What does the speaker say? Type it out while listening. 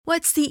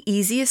What's the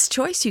easiest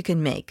choice you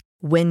can make?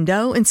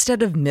 Window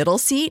instead of middle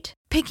seat?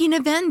 Picking a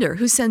vendor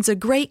who sends a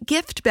great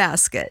gift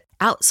basket?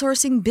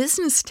 Outsourcing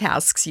business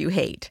tasks you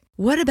hate?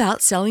 What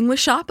about selling with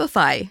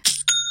Shopify?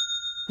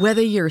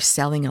 Whether you're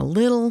selling a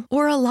little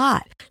or a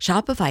lot,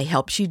 Shopify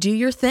helps you do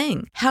your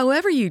thing,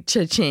 however you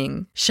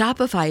cha-ching.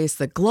 Shopify is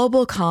the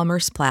global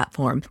commerce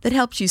platform that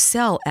helps you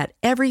sell at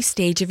every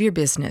stage of your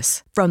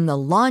business. From the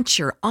launch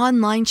your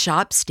online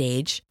shop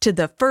stage to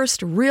the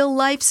first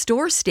real-life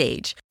store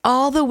stage,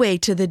 all the way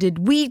to the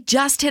did we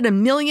just hit a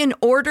million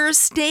orders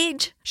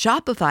stage.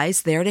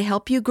 Shopify's there to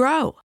help you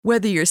grow.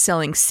 Whether you're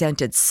selling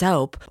scented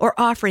soap or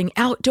offering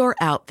outdoor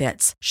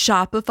outfits,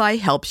 Shopify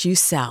helps you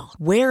sell.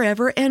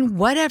 Wherever and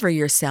whatever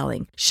you're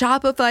selling,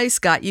 Shopify's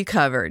got you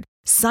covered.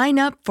 Sign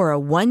up for a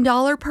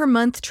 $1 per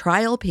month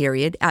trial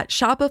period at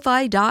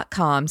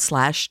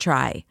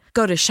shopify.com/try.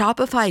 Go to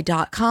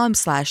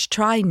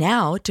shopify.com/try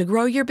now to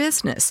grow your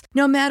business,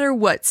 no matter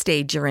what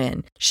stage you're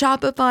in.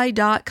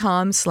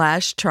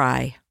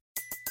 Shopify.com/try.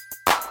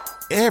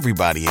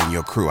 Everybody in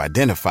your crew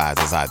identifies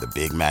as either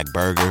Big Mac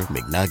Burger,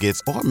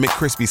 McNuggets, or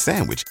McCrispy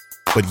Sandwich.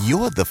 But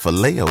you're the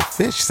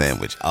Filet-O-Fish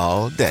Sandwich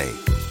all day.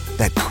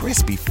 That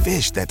crispy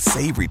fish, that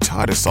savory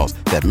tartar sauce,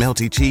 that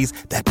melty cheese,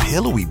 that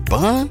pillowy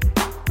bun.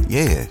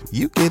 Yeah,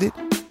 you get it.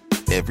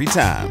 Every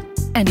time.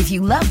 And if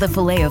you love the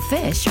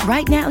Filet-O-Fish,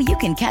 right now you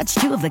can catch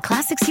two of the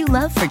classics you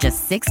love for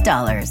just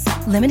 $6.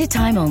 Limited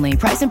time only.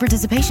 Price and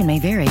participation may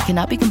vary.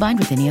 Cannot be combined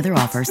with any other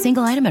offer.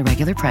 Single item at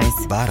regular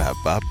price.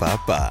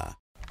 Ba-da-ba-ba-ba.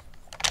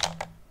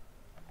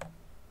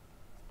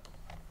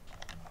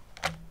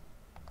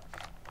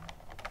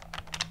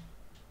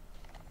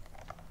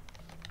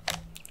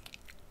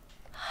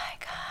 Hi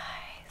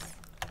guys.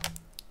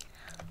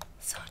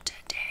 So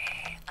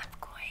today I'm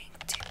going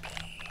to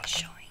be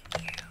showing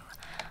you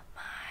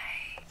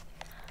my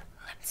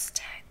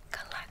lipstick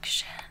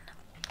collection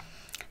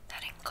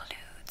that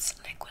includes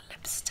liquid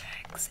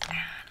lipsticks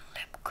and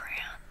lip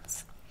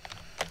crayons.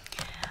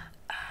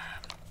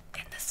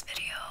 In this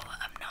video,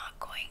 I'm not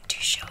going to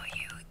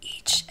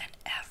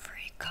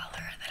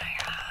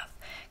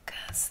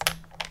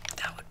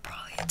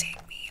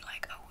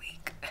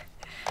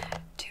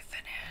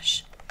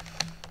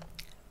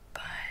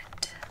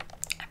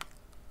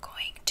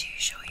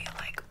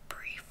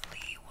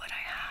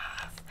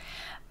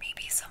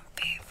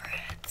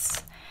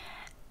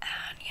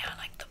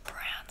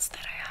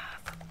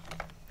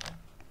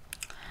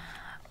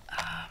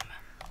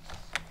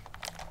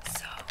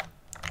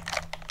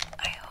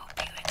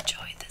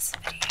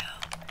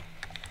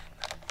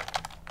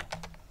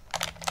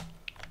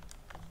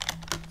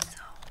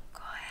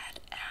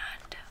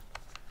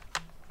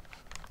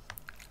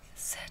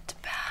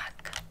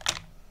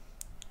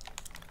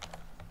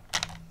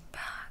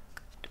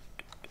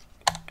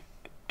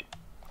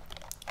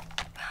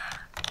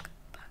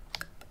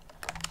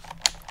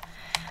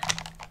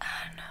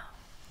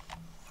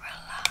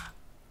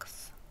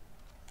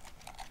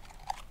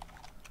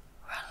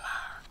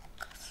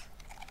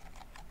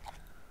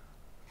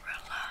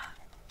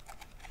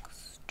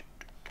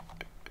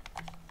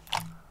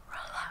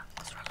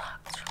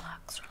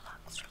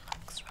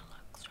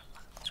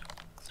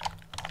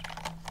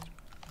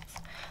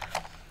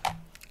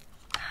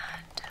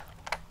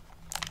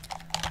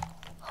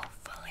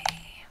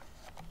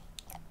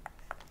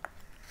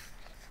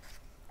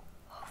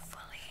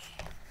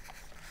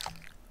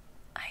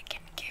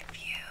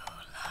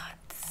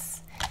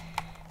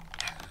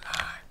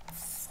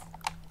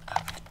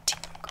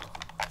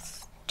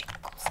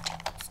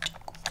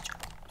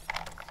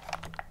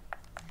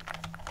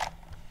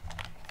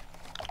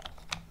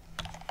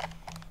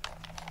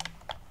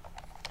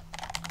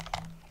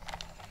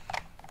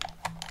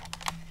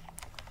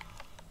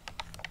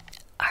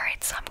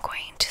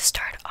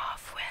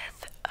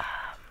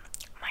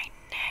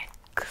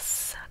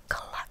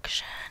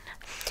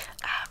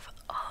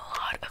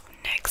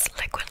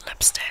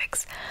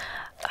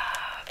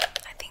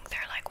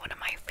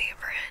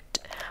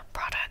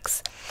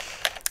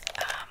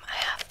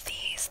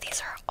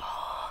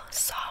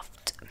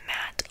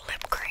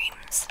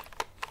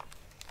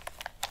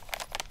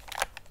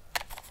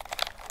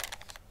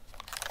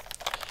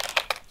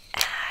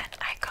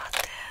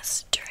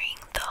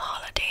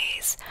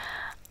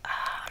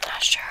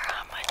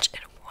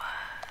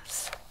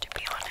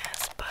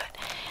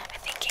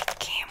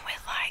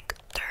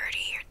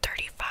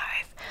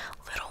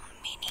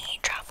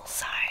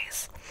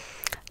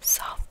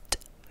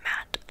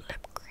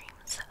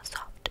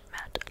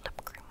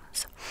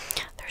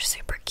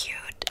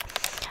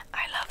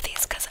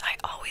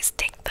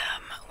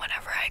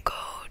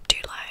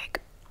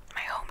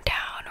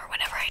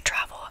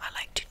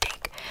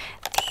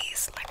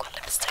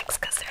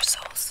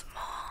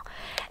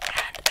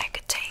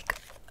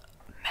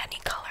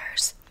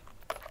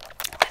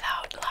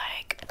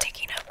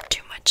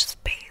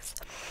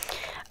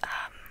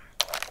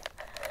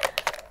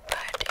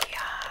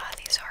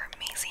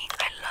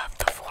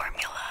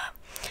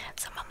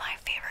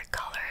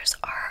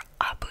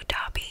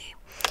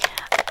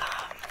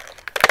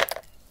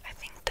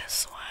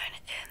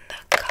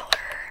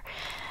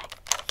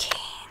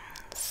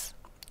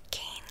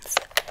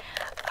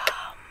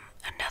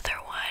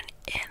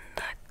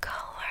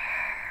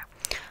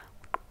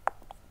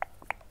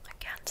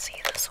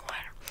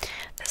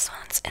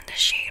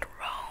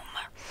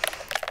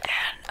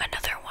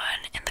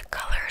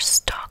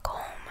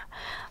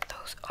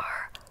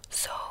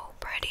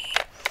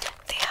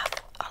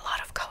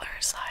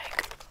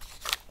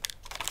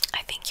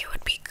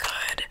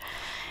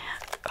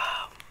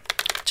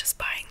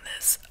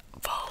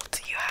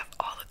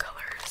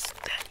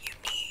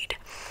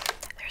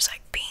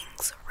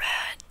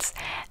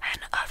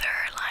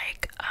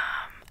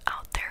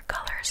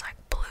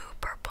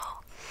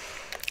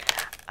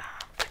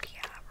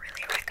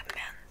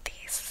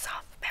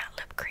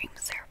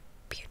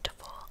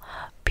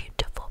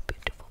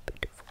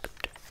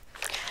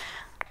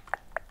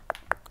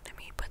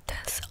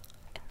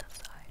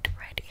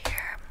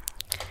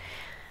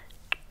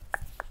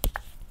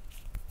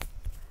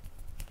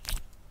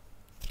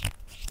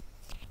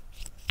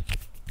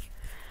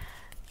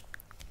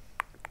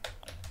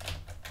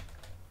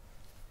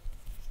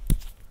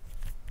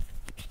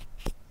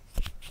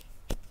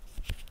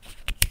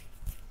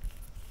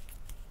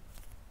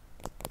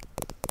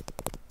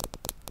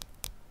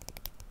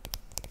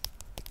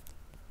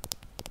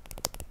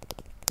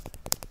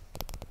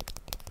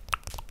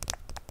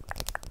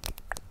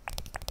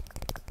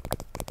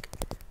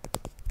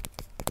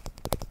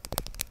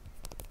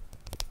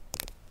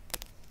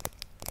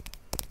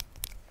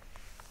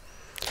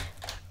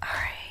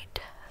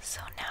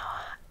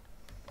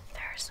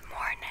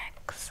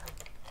NYX.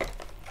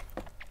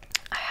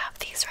 I have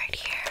these right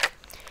here.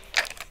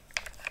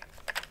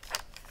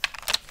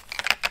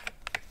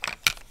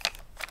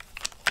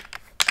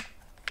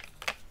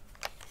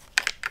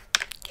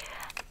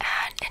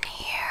 And in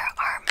here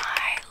are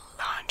my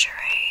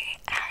lingerie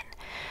and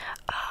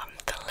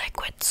the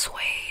liquid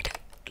suede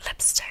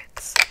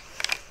lipsticks.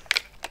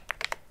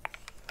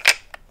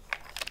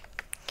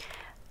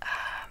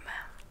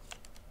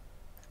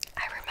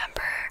 I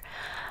remember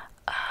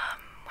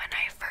when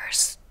I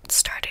first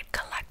started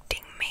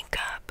collecting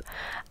makeup,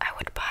 I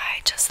would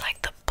buy just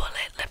like the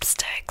bullet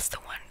lipsticks, the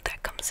one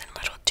that comes in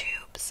little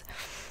tubes,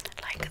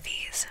 like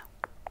these.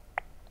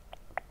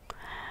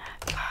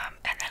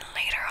 And then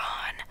later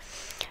on,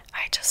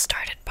 I just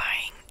started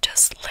buying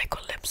just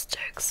liquid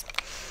lipsticks.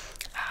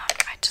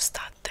 I just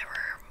thought they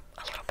were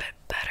a little bit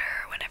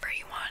better whenever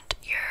you want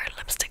your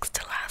lipsticks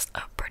to last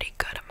a pretty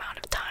good amount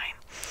of time.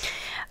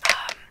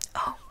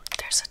 Oh,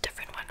 there's a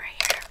different one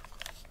right here.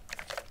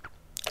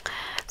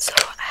 So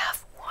I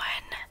have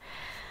one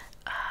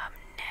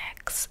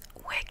NYX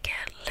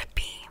Wicked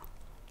Lippy.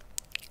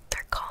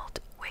 They're called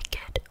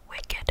Wicked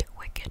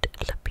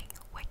Lippy.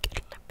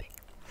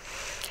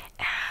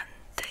 And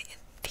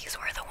these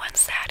were the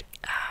ones that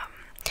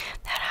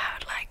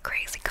had like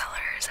crazy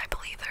colors. I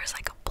believe there's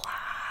like a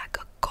black,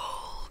 a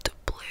gold,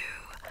 blue.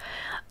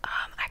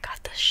 I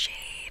got the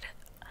shade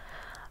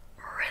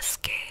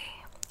Risque.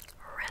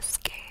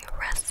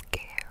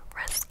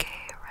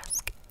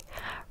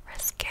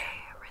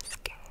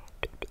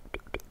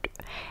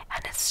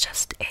 And it's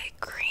just a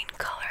green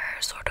color,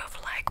 sort of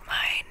like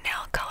my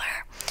nail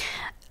color.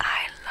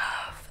 I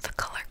love the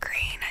color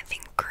green. I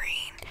think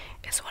green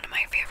is one of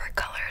my favorite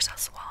colors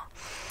as well.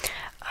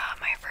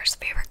 My first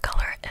favorite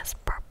color is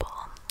purple,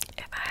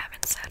 if I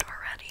haven't said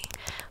already,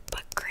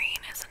 but green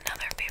is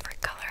another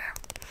favorite color.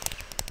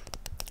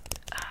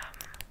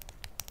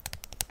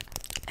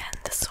 And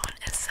this one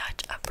is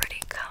such a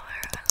pretty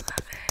color. I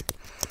love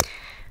it.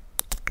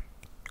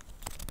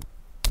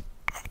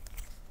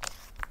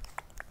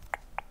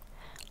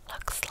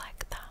 Looks like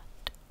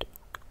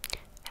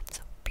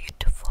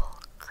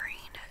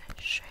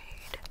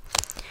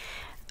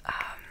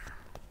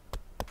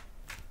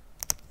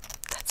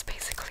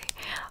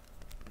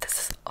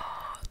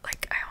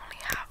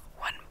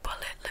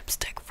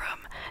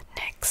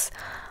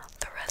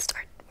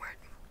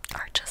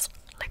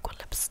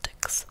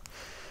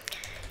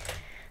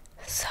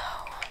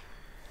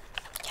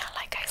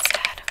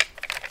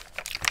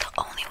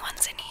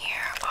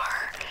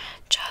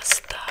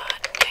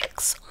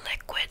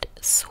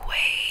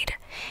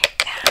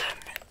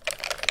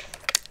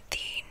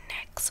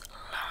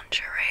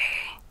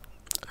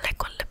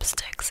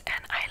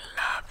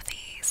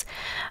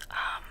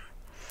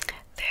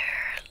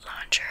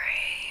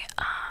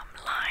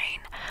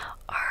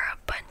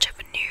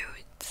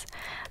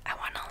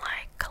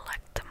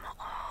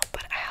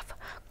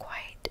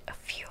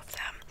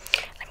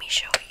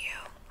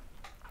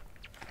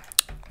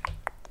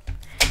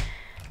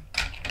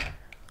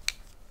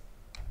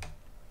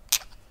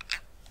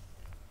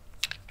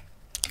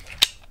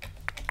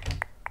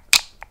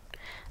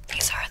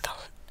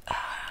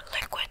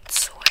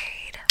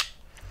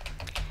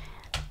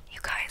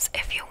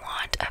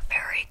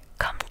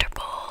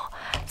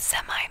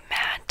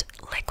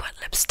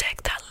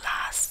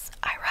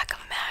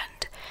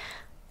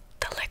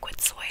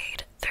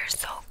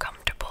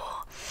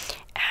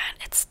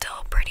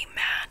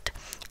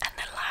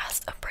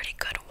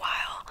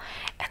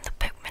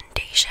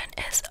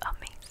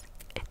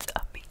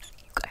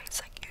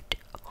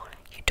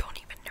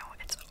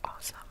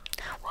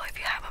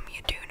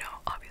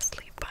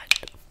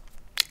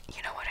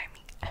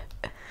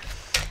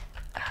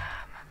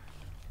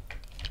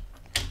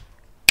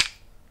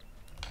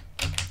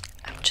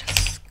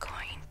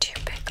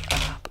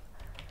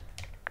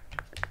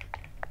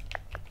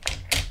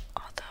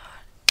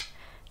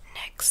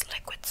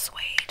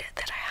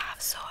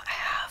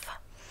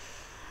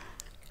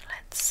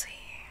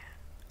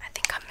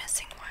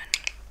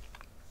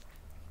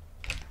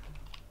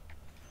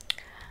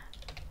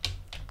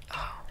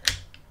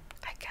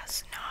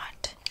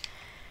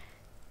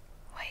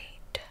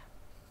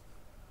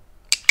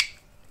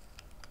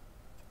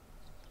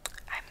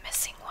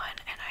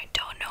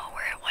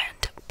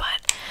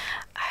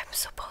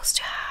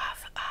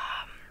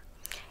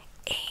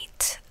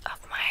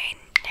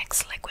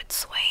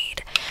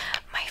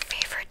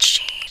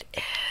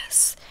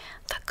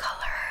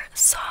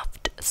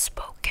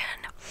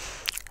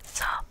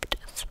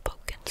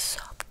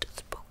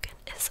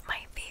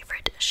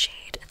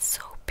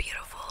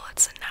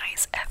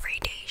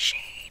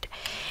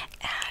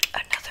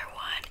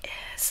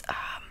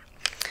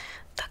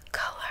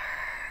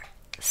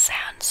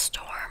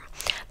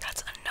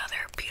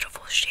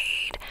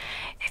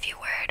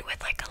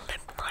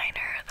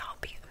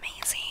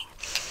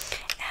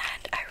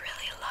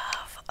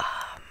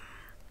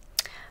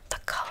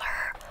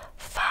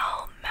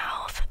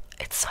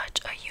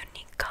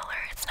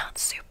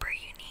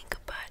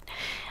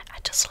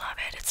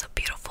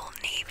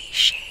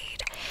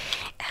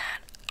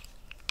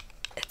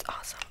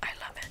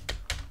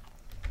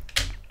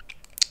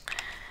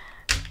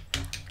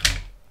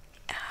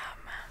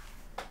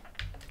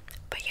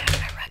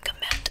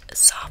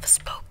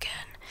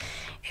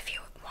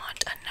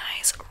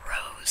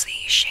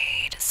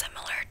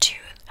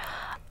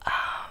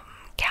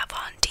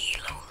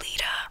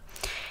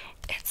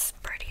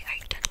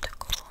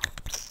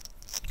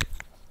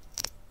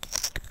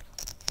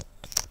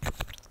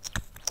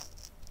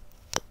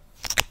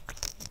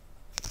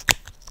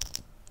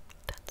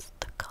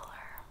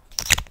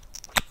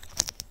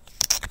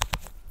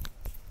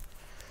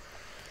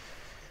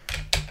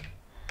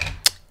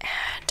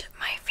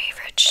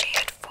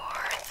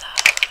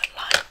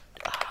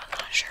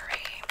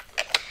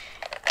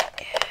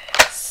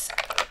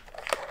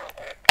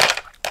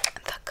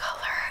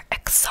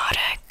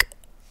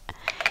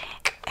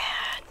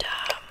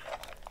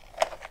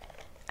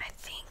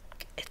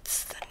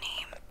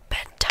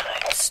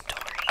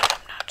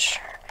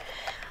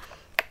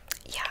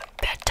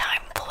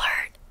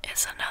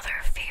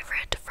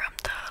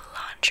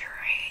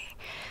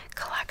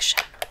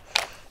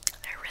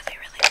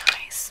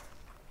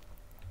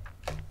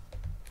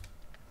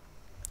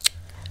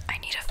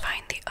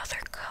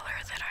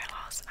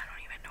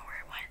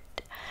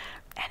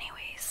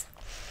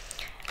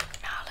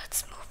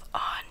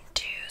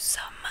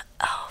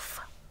e.l.f.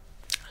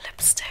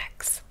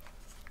 lipsticks.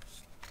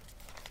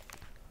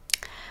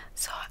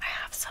 So I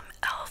have some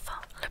e.l.f.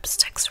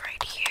 lipsticks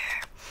right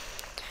here.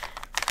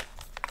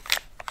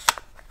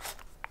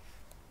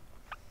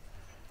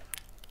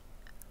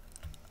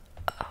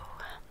 Oh,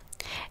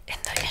 in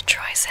the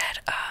intro I said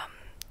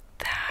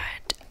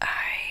that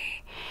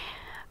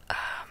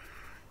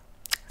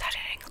that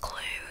it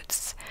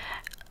includes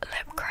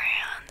lip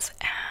crayons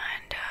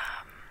and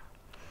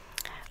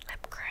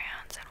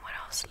what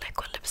else?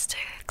 Liquid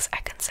lipsticks. I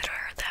consider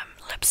them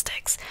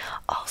lipsticks.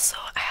 Also,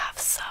 I have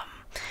some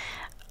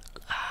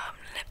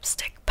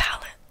lipstick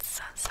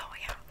palettes. So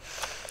yeah.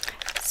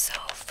 So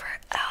for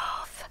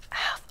e.l.f., I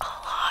have a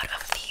lot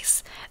of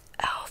these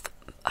e.l.f.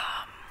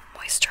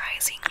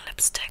 Moisturizing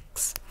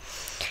lipsticks.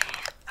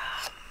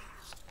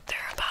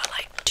 They're about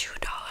like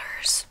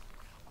 $2,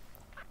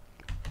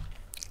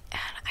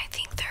 and I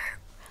think they're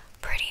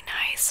pretty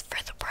nice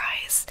for the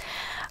price.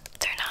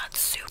 They're not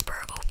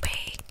super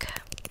opaque.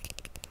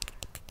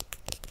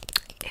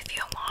 If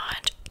you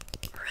want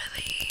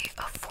really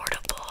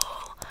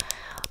affordable,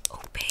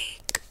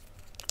 opaque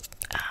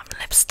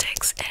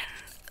lipsticks in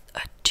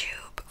a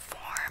tube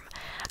form,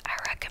 I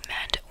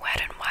recommend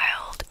Wet n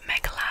Wild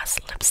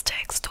Megalast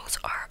lipsticks. Those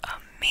are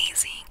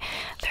amazing.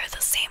 They're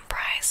the same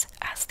price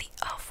as the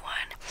e.l.f.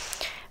 one,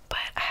 but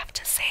I have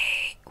to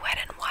say Wet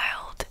n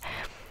Wild,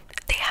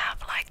 they have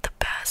like the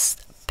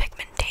best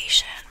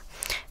pigmentation.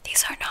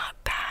 These are not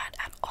bad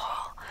at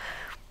all,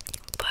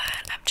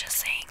 but I'm just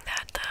saying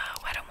that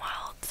the Wet n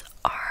Wilds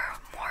are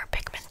more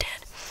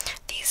pigmented.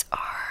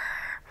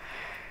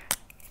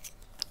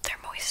 They're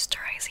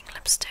moisturizing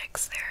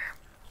lipsticks. They're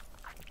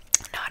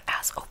not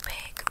as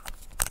opaque.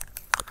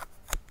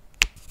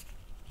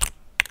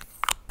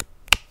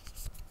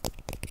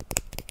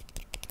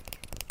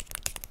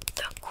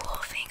 The cool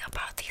thing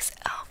about these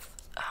e.l.f.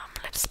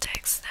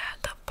 Lipsticks, that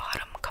the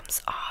bottom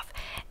comes off,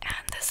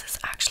 and this is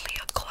actually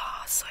a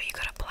gloss, so you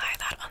could apply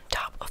that on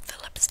top of the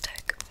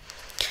lipstick.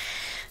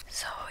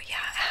 So yeah,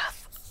 I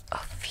have a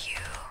few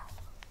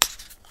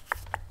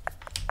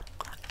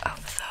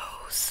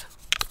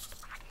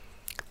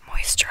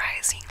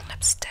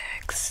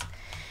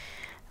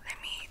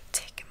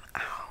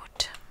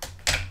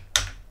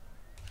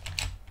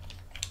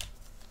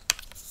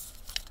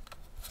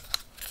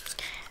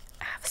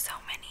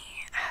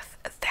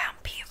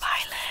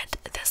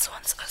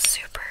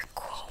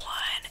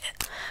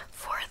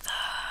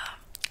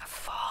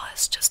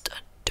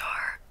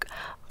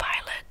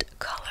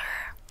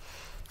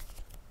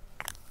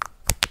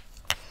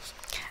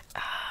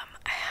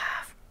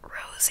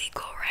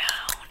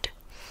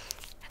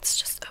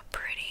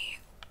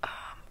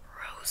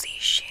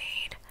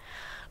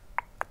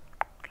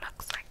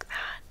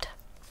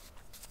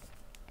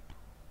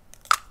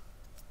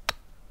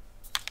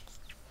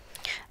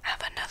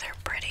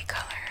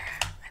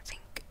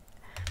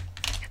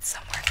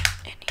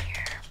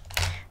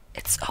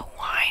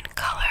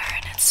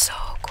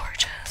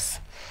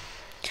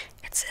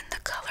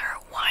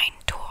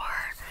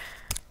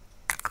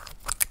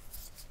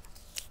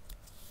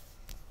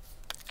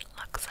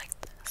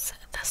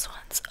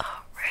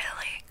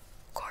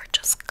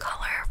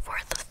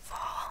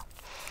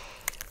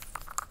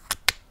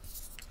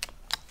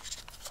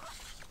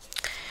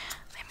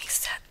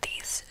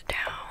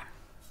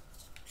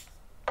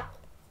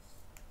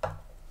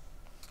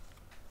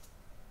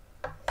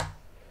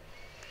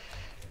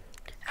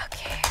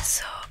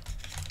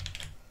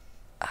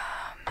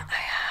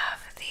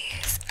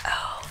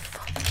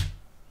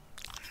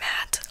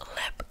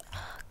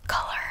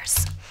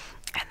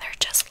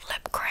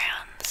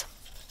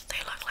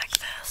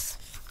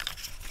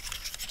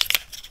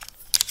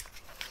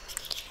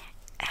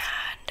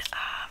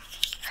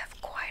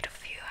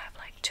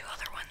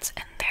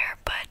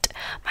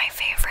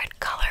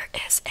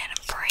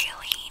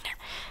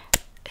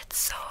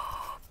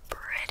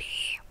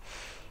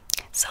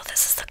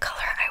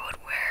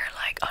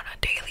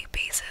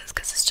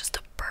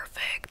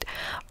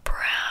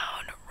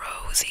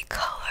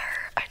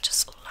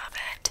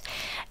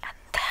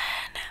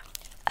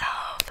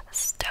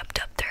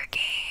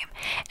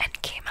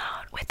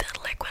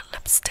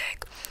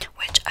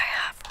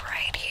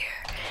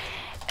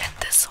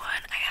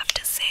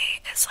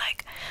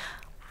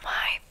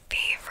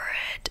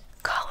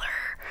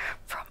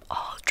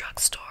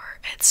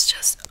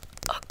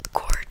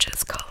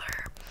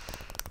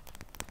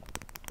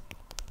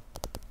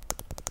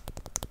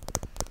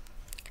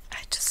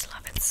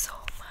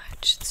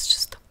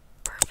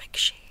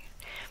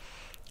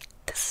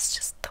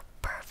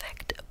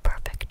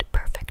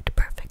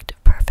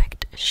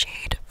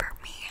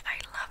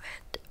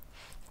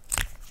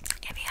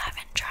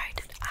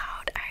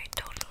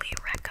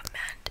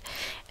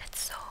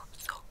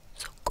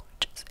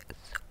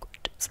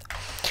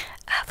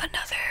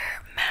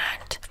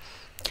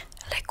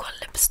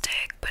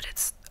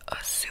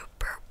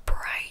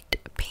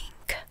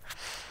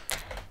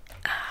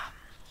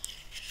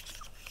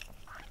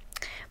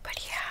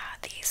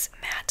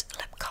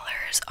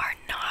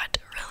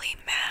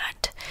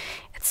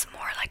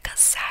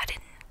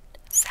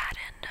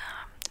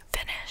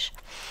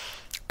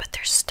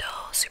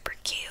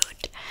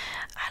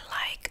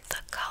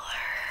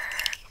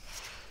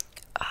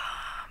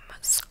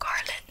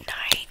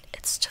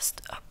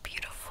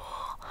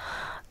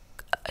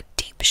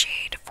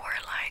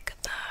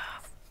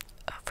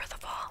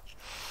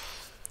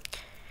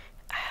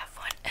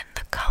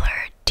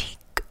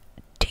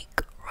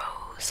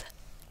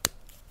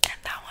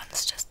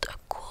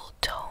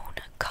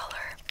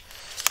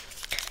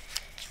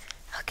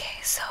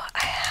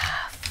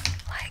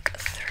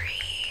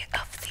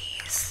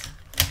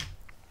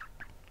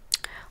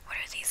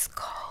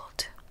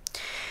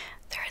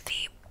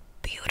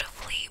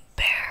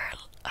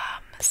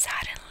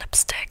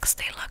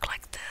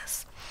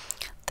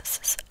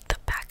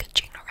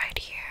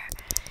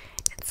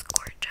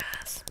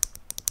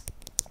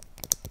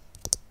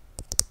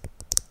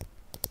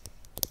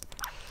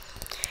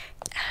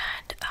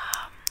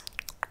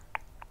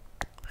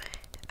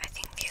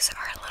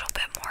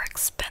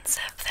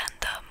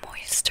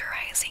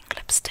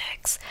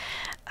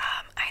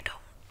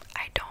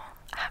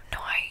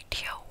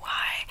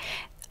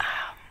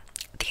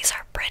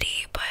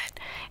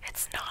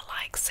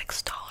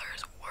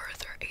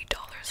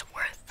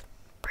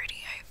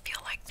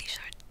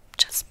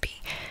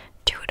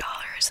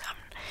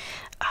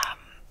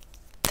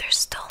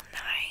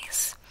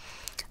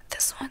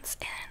one's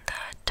in the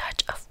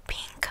touch of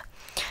pink,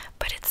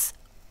 but it's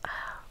a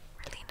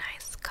really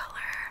nice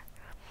color.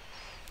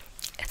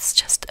 It's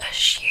just a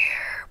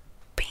sheer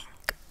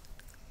pink,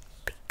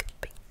 pink,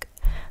 pink,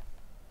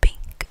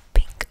 pink,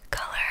 pink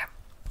color.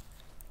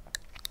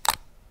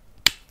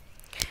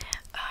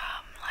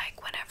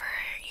 Like whenever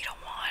you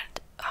don't want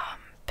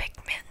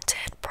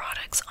pigmented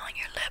products on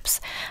your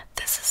lips,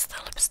 this is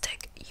the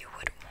lipstick you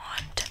would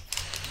want.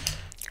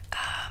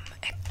 I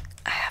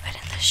have it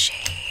in the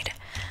shade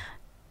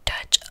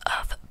Touch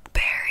of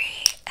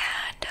Berry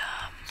and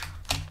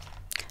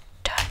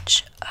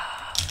Touch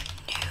of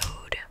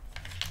Nude.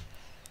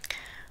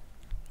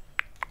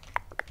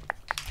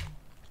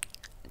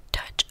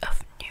 Touch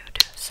of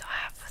Nude. So I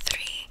have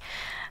 3.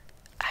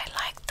 I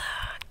like the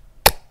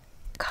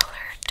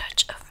color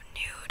Touch of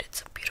Nude.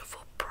 It's a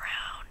beautiful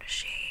brown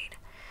shade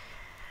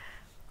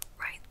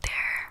right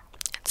there.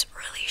 It's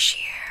really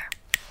sheer.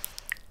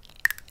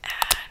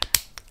 And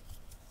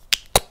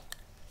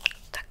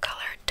the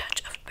color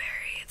Touch of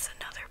Berry, it's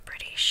another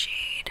pretty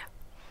shade.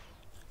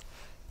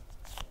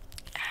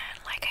 And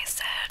like I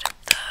said,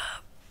 the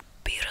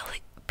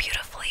beautifully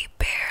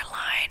bare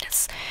line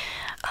is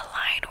a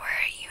line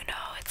where you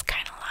know it's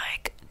kind of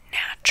like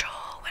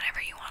natural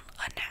whenever you want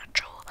a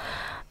natural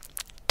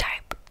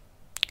type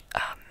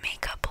of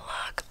makeup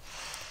look.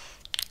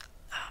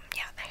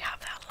 Yeah, they have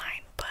that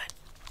line, but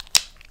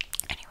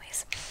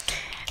anyways,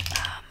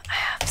 I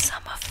have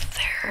some of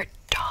their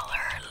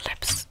dollar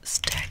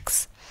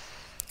lipsticks.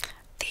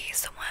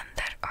 These, the one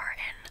that are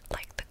in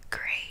like the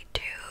gray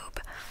tube,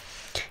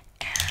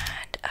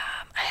 and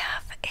I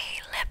have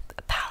a lip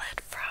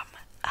palette from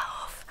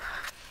e.l.f.,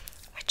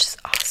 which is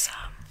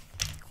awesome.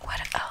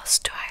 What else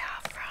do I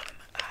have from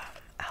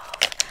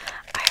e.l.f.?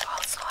 I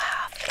also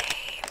have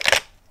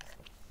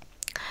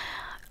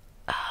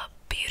a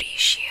Beauty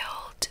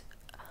Shield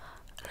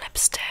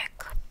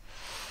lipstick.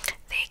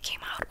 They came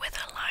out with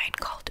a line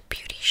called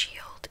Beauty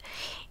Shield,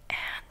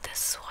 and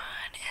this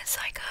one is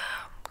like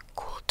a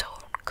cool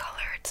tone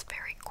color. It's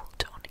very cool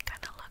tone. It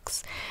kind of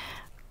looks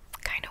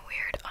kind of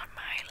weird on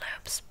my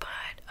lips, but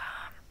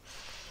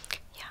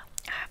yeah,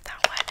 I have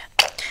that one.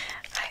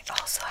 I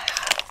also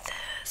have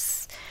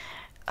this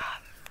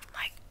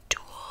like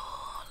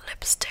dual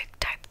lipstick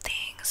type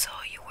thing, so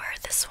you wear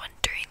this one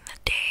during the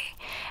day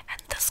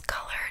and this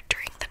color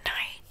during the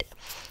night,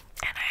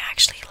 and I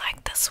actually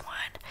like this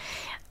one.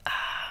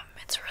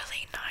 It's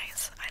really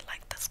nice. I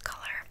like this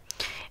color.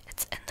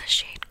 It's in the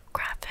shade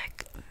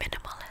Graphic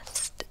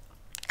Minimalist.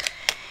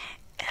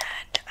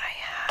 And I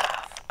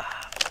have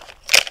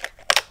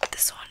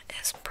this one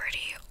is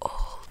pretty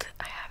old.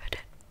 I've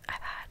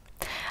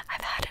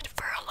had it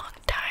for a long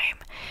time.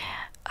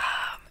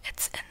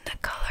 It's in the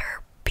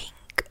color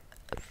Pink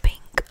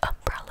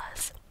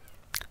Umbrellas.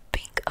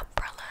 Pink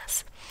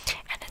Umbrellas.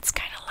 And it's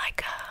kind of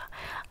like a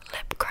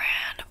lip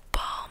crayon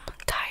balm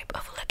type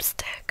of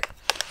lipstick.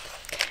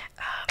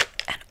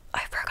 And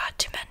I forgot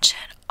to mention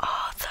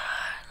all the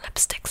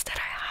lipsticks that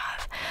I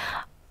have.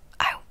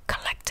 I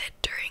collected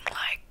during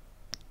like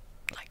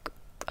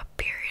a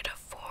period of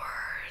 4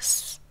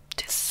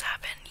 to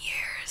 7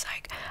 years.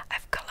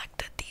 I've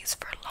collected these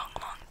for a long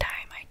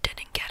time. I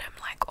didn't get them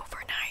like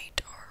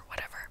overnight or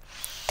whatever.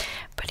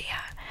 But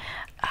yeah,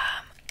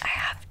 I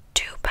have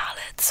 2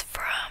 palettes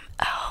from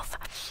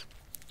e.l.f.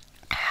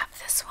 I have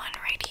this one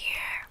right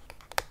here.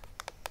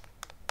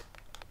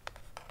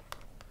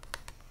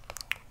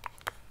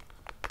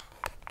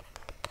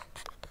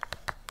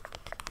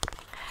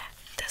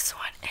 This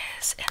one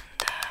is in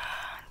the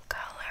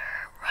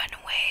color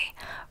Runway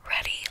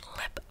Ready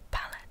Lip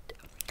Palette.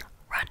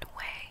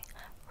 Runway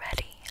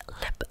Ready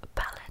Lip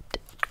Palette.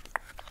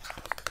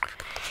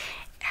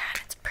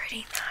 And it's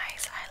pretty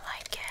nice. I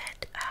like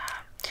it.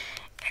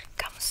 It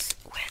comes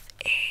with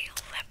a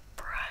lip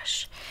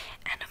brush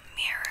and a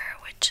mirror,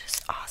 which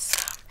is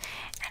awesome.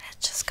 And it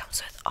just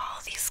comes with all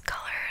these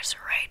colors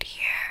right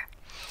here.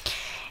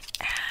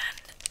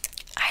 And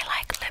I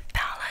like lip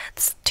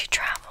palettes to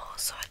travel,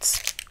 so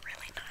it's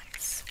really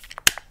nice.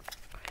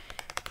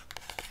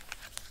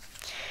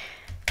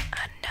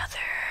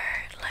 Another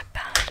lip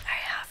palette I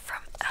have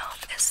from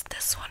e.l.f. is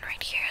this one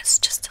right here. It's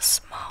just a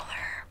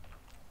smaller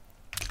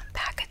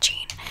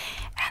packaging,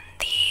 and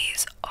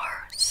these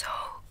are so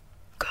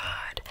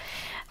good.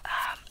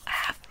 I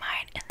have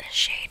mine in the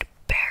shade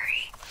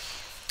Berry,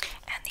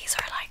 and these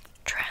are like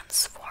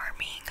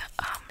transforming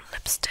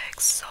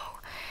lipsticks. So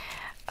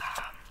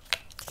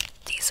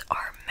these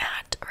are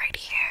matte right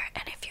here,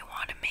 and if you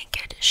want to make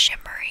it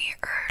shimmery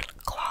or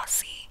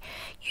glossy,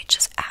 you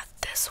just add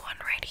this one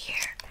right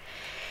here.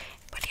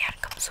 But yeah,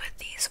 it comes with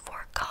these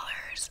 4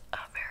 colors, a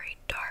very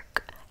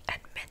dark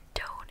and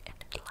mid-tone and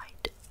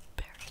light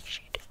berry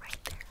shade right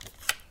there.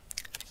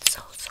 It's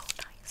so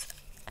nice.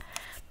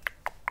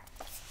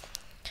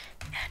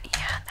 And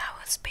yeah, that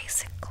was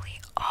basically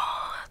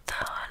all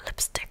the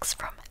lipsticks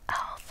from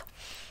e.l.f.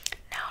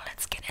 Now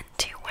let's get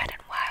into Wet n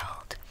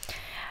Wild.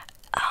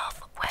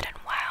 e.l.f., Wet n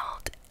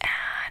Wild,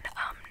 and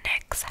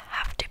NYX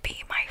have to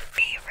be my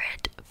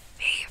favorite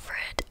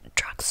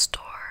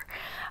drugstore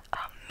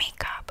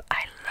makeup.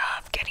 I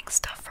love getting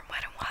stuff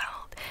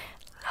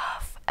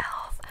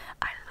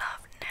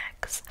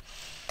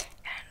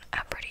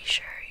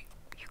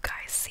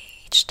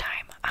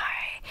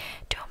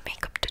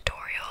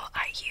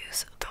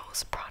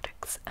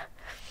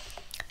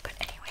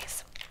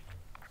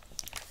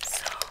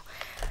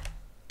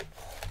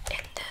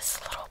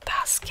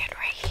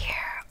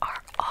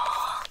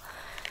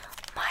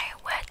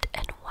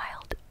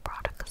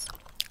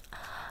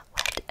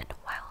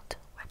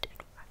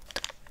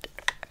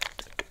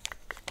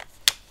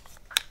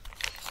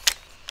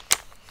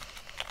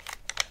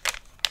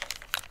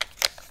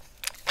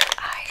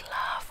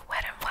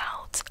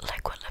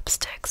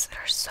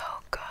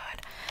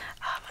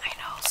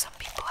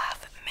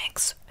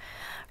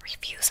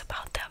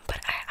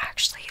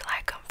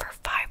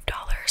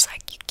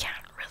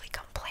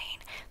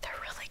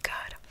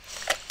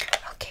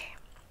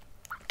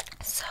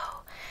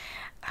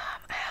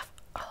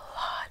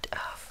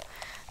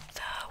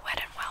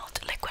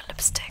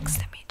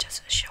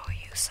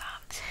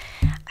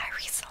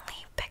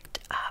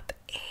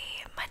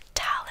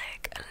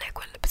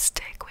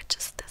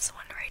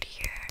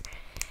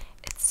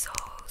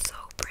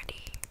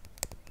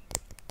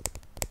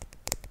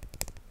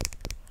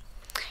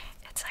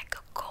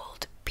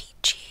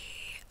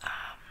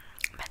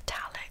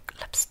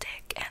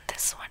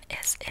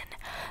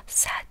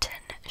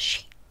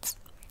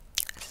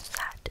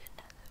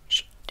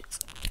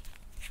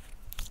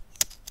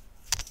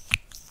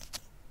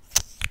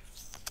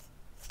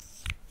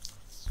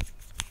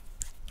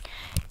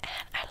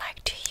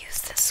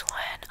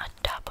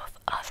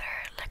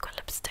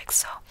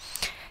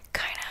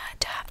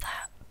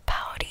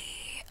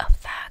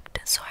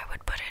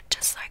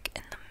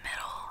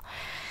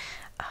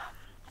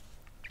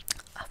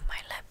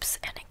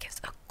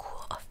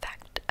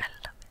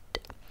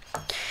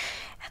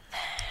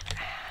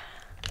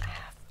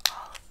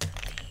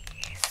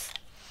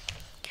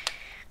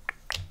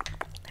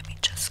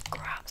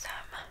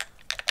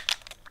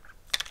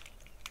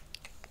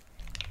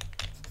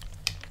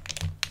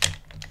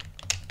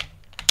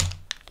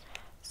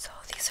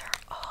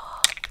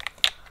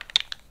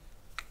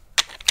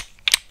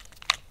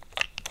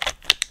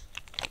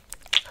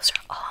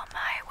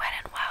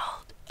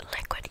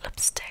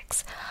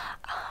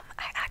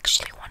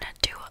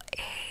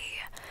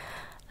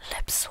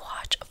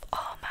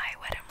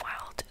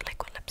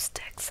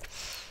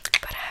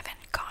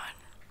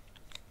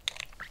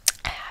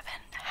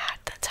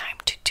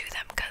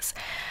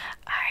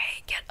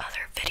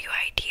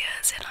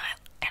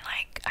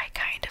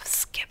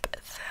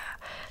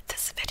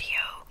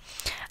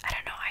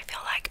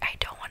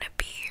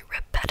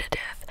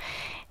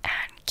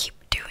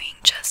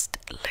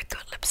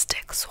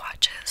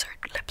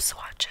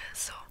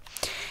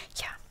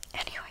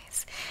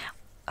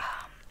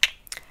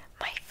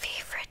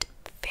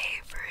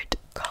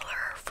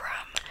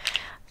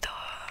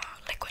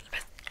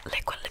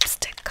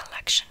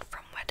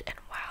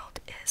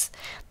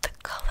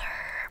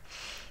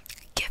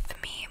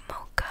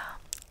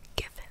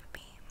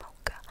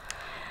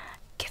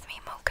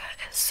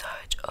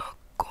such a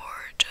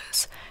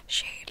gorgeous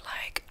shade.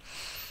 Like,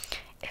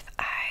 if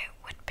I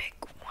would pick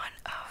one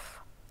of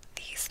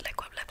these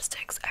liquid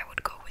lipsticks, I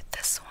would go with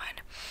this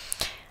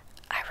one.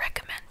 I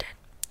recommend it.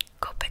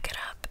 Go pick it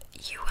up.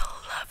 You will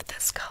love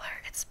this color.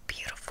 It's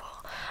beautiful.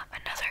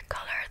 Another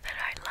color that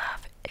I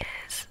love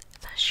is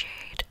the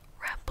shade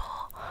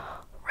Rebel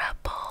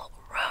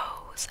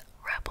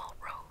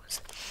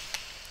Rose.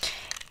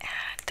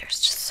 And there's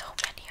just so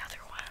many other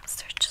ones.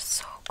 They're just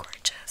so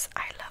gorgeous.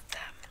 I love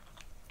them.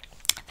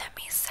 Let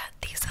me set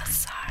these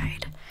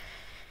aside.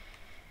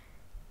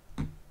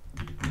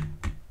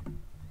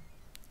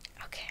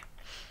 Okay.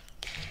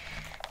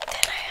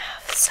 Then I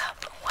have some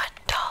 $1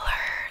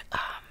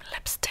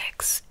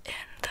 lipsticks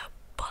in the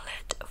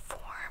bullet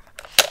form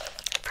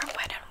from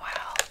Wet n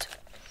Wild.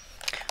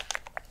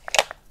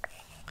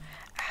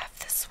 I have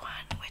this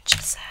one which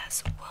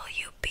says, Will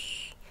you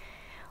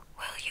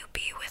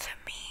be with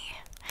me?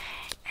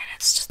 And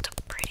it's just a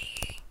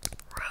pretty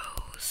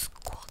rose,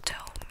 cool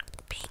tone,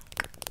 pink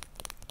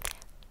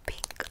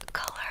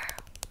color.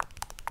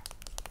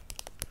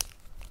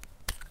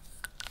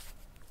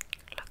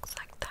 Looks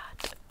like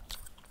that.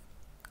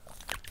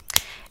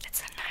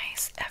 It's a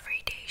nice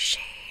everyday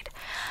shade.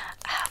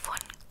 I have one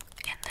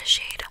in the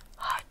shade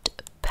Hot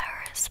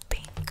Paris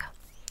Pink.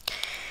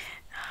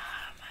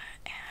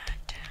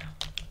 And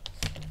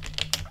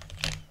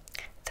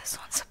this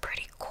one's a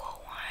pretty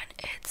cool one.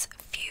 It's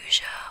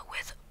fuchsia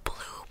with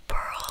blue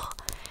pearl.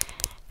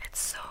 It's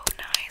so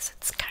nice.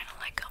 It's kind of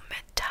like a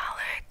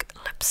metallic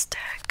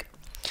lipstick.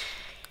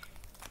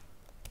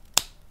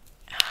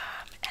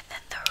 And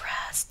then the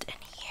rest in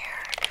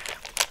here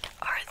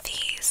are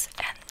these,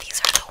 and these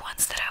are the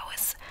ones that I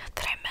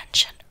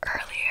mentioned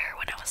earlier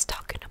when I was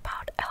talking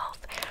about e.l.f.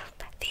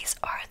 These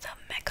are the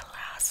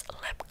Mechalast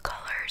lip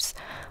colors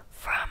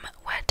from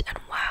Wet n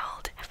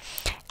Wild,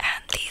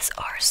 and these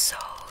are so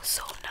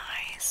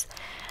nice.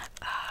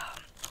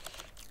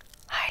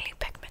 Highly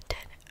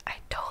pigmented. I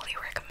totally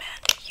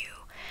recommend you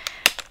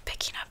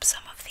picking up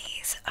some of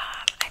these.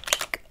 I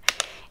think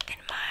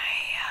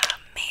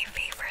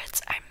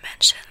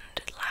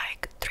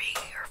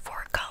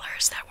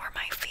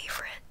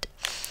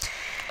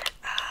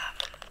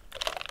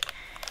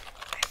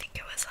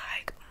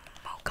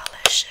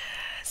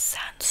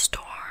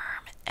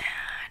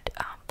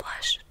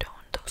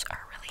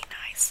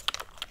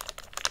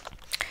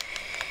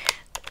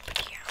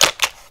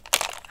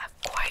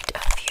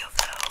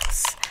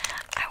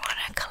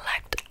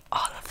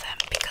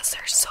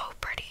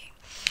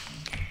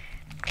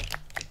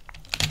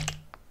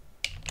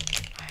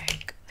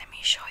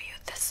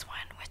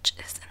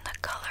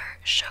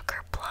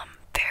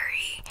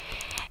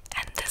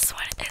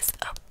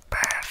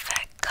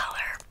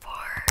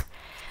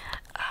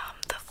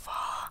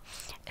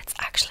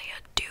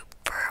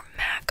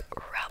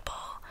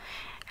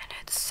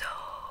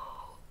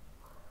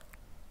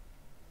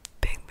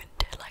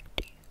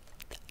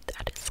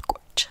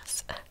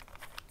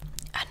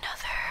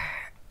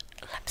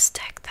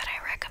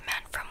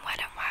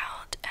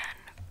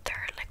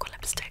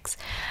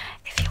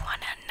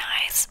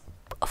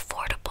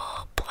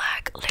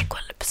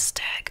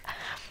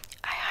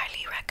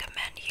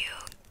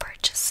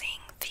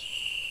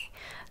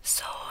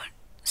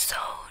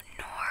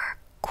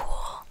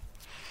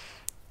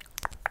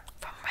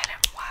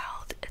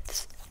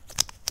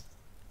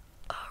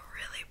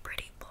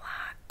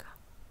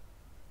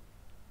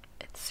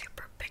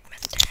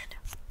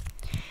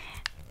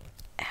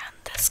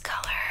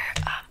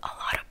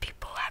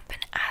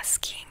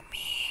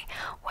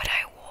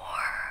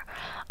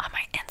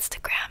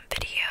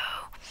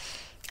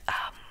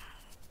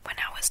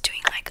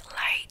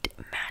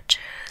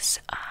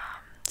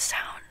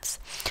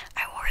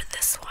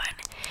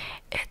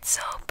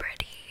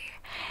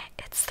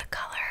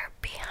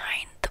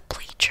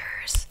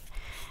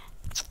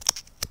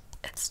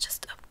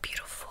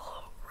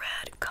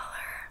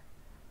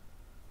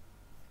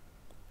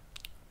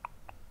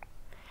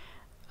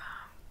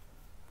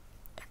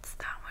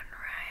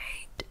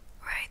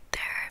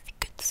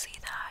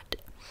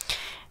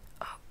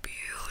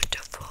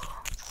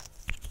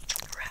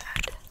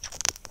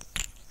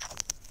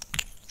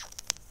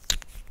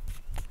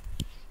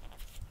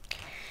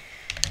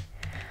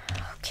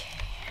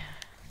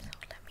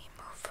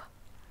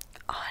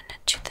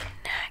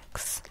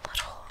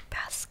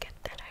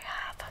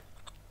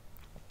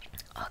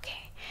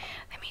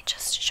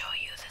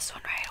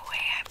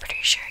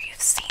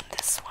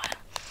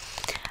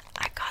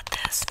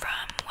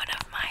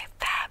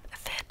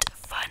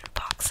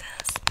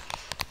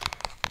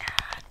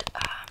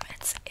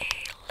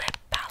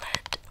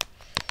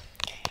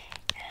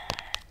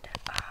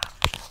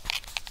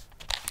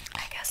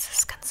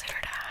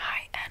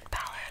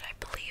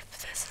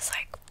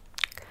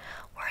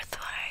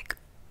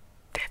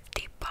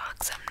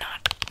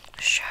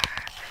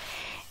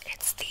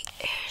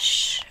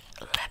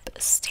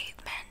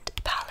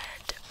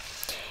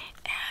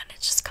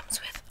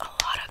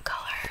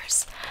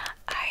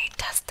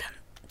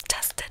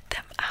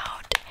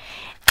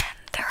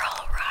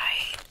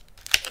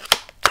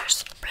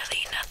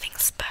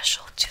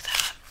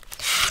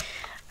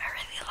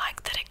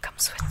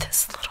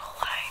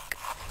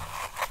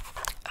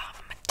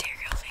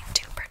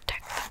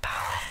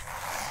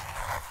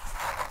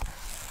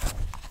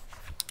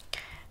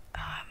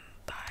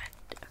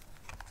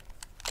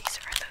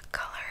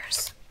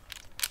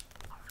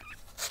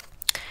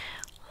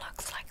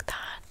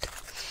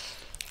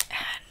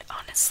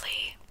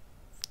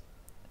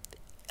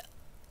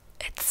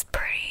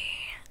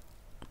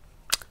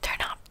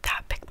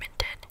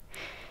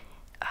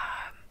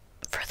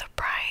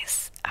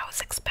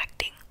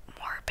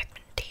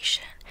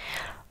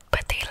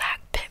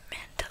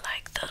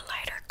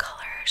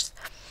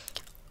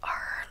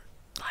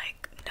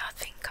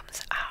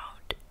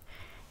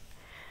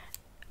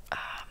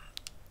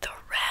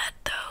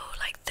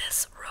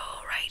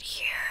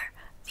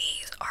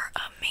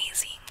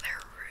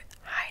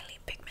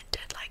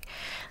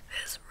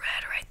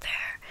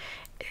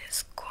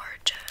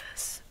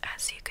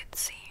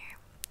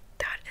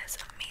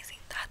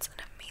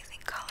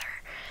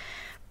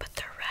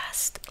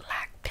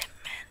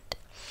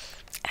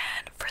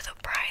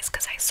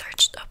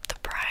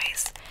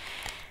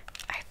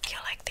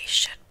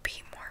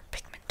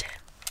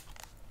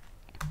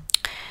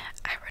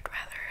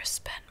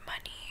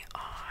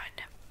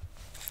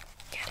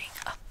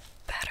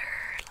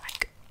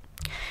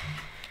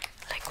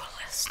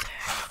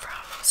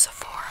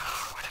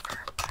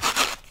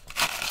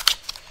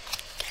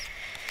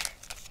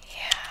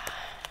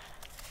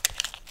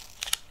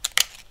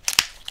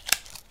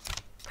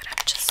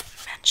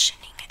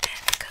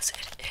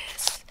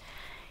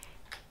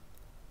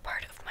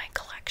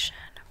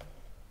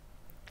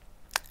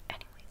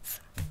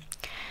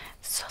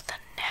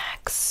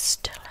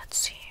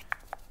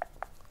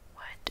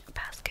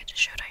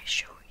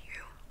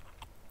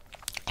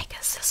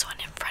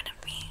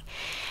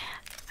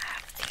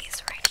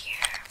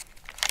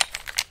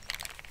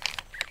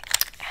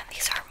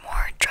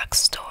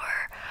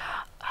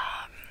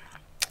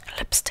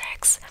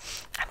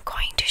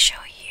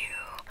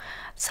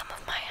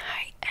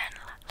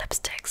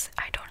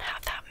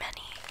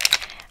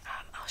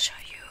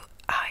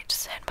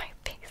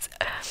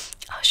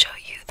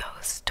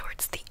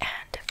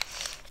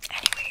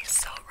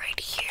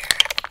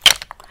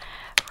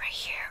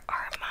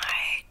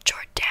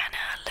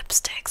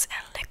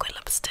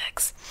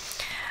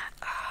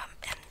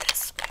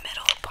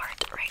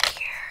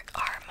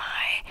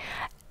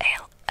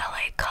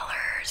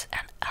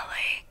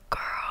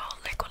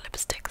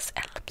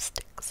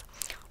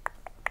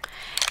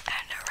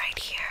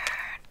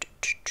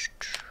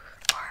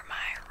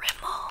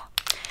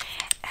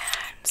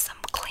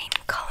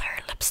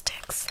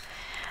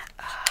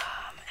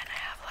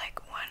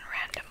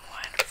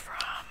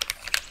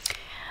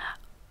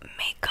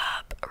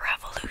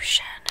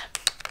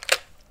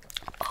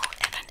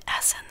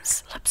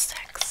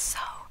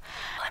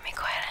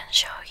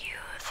show you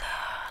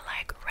the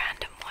like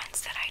random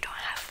ones that I don't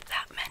have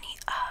that many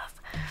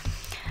of.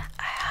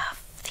 I have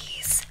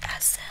these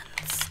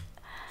Essence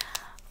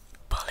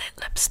bullet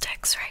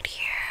lipsticks right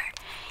here,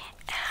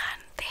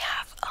 and they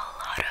have a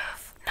lot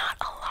of, not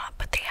a lot,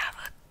 but they have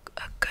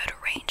a good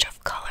range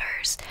of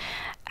colors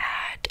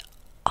at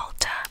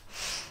Ulta.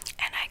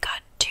 And I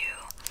got two.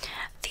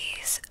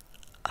 These,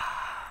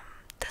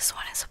 this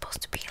one is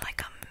supposed to be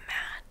like a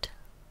matte,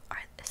 or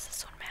is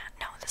this one matte?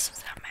 No, this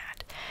one's not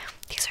matte.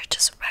 These are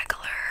just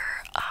regular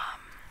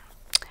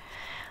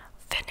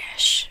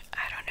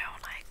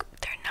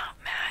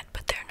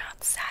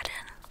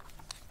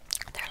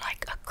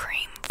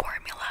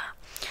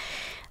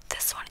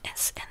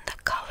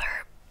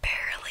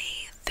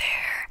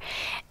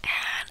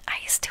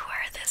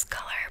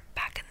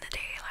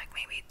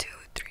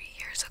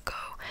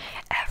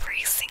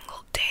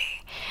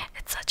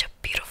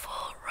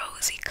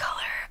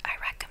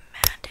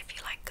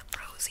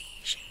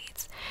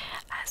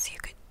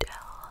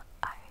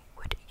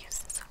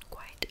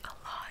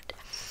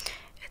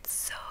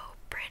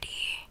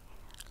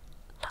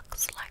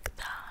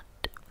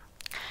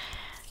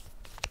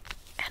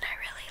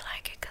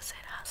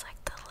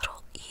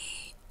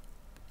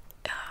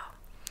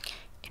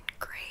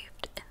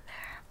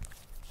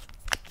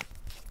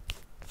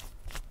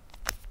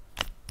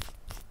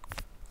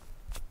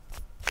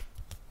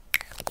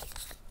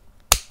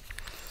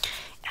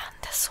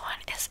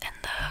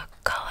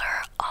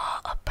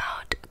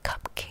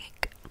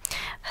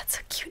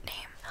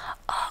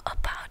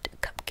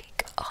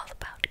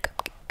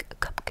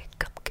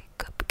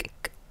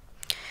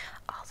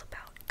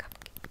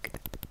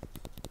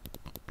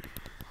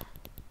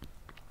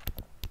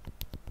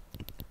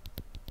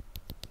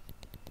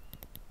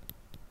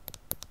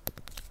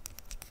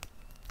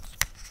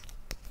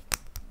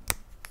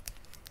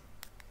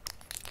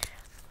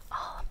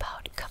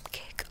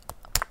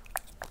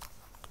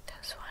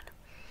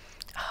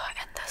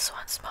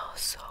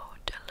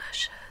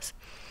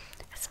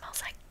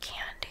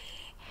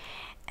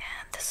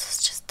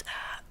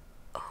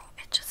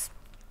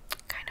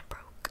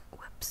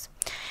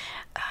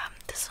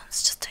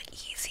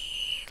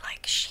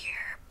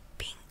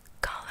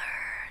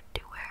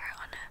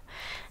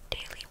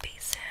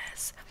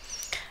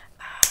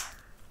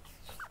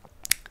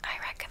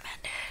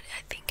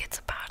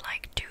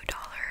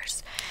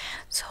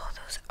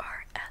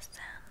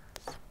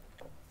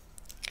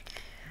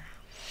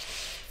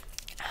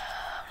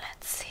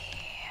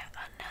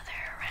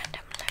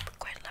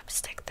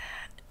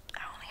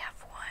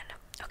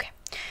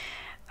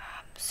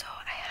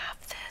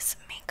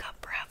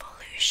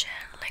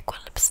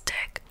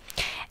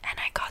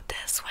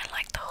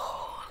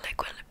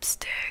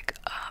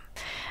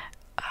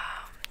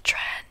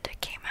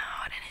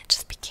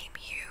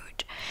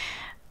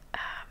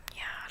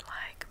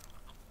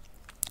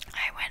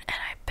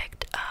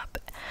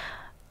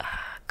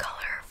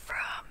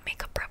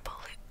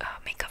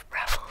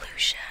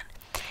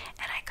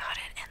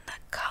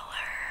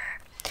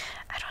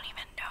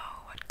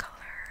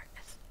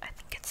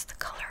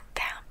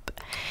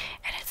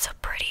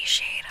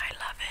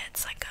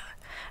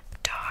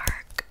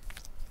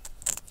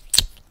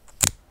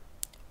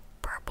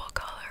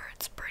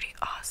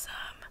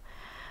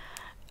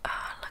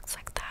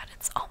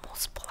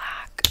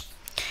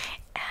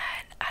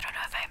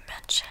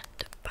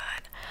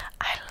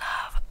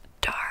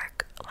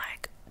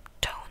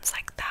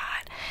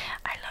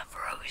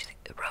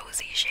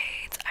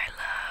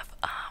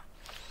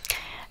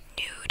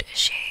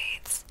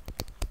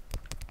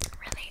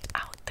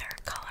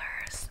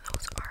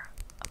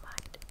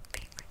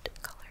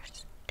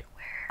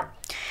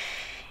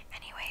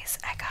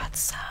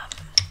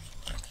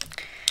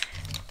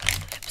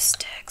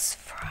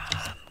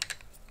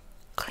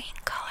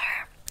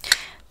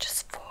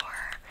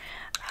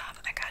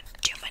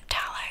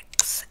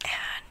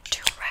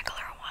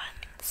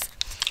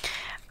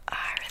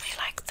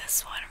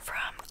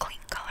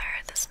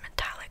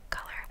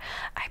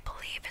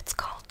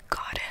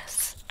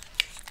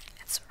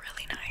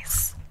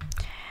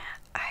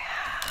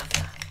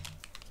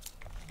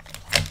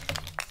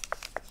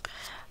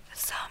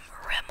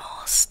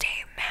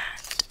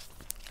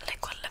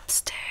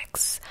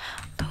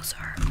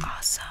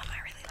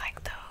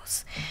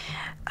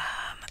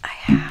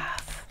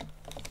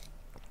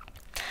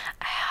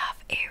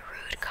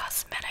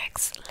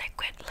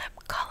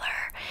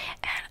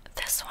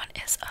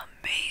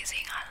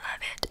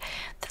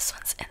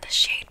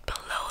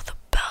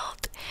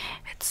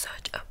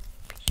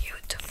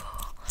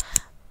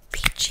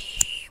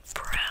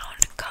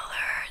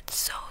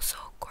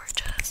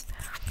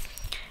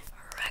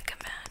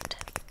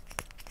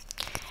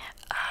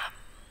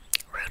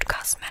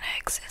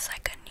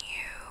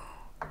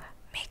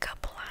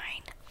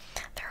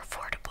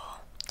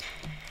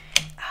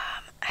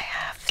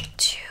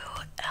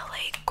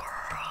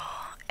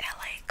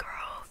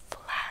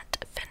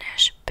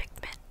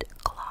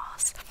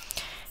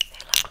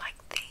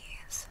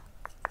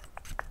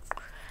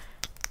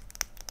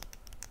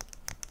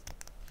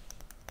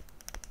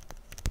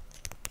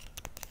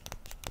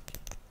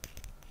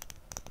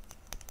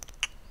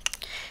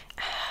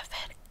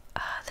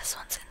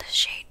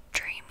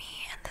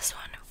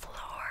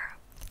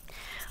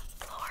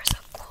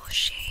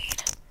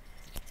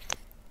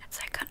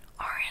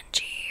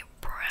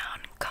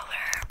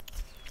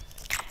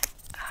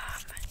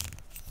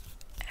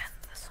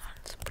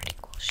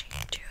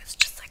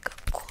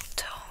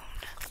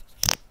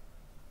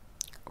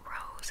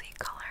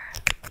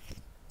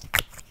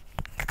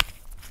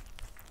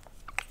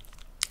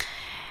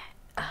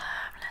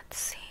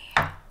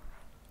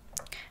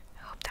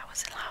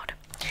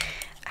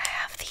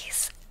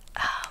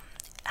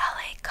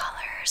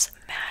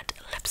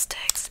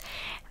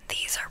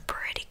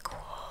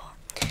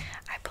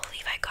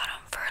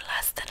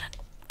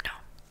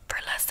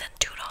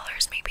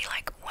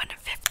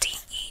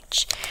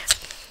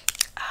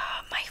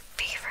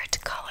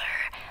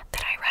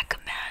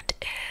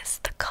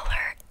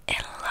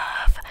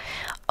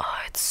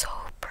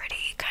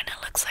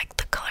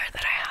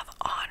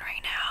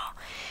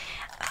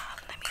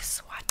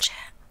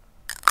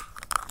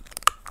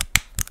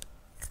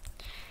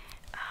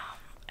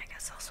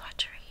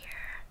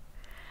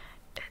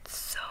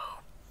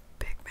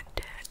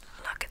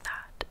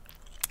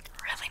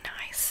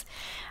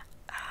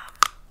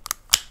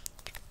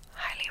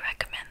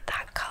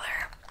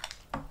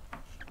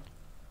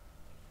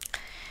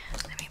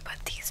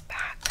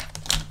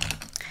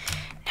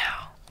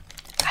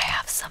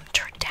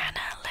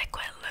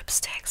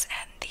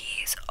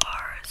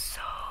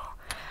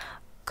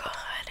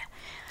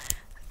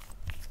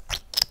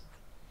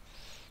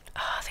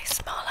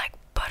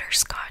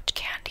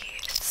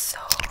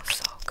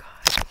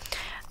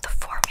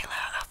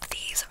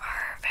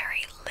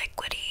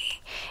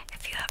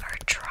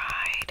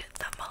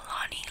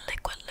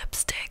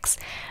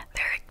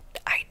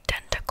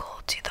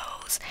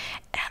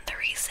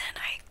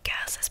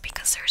is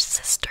because they're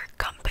sister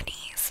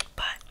companies,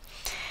 but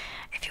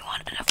if you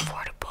want an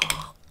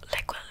affordable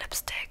liquid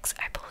lipsticks,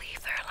 I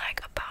believe they're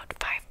like about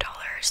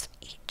 $5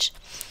 each.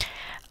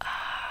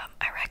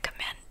 I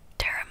recommend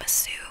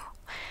Tiramisu.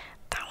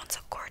 That one's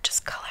a gorgeous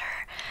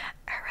color.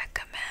 I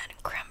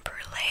recommend Creme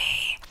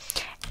Brulee,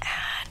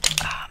 and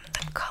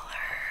the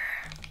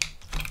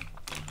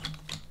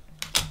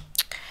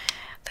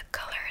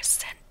color is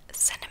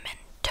Cinnamon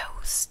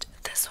Toast.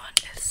 This one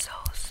is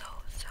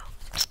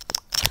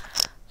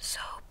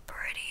so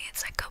pretty.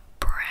 It's like a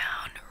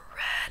brown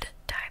red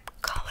type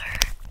color.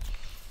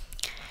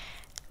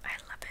 I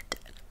love it.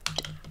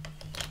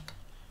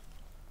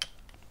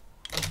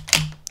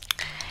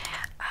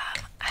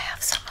 I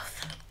have some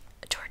of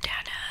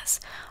Jordana's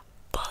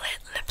bullet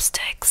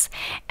lipsticks,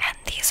 and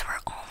these were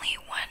only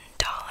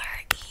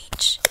 $1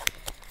 each.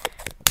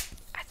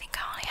 I think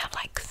I only have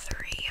like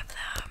 3 of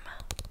them.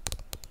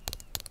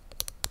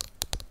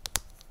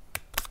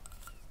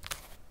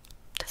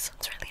 This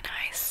one's really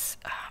nice.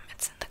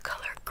 It's in the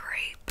color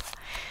grape.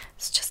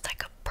 It's just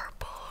like a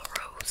purple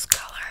rose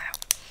color.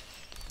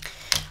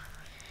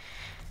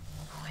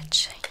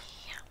 Which,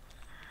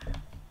 yeah.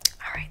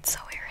 Alright, so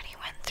we already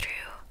went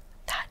through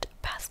that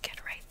basket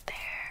right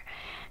there.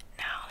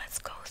 Now let's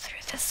go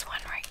through this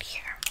one right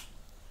here.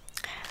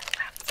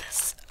 I have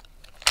this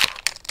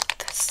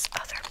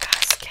other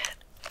basket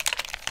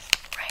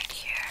right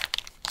here.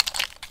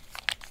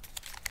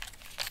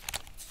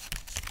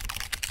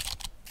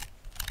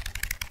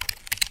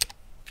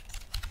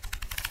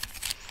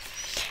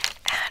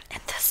 And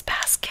in this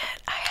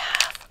basket I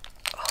have,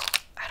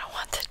 I don't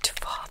want it to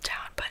fall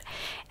down, but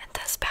in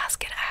this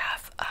basket I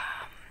have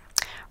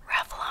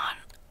Revlon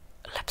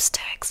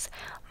lipsticks,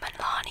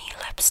 Milani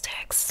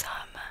lipsticks,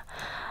 some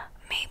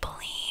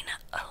Maybelline,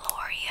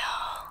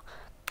 L'Oreal,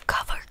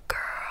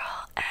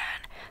 CoverGirl,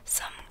 and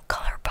some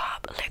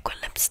ColourPop liquid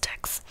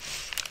lipsticks.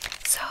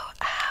 So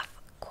I have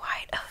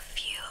quite a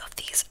few of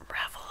these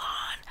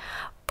Revlon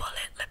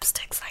bullet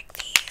lipsticks like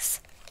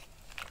these.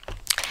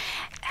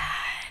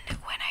 And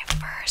when I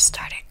first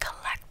started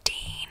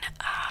collecting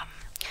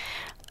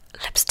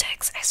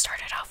lipsticks, I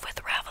started off with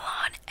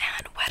Revlon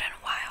and Wet n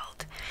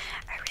Wild.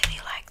 I really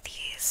like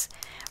these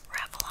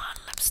Revlon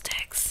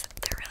lipsticks.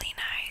 They're really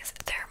nice.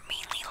 They're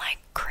mainly like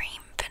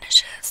cream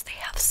finishes. They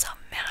have some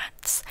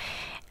mattes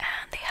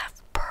and they have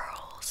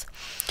pearls.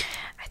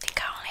 I think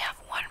I only have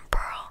one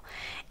pearl,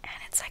 and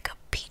it's like a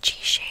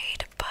peachy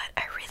shade, but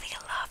I really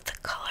love the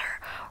color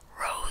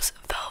Rose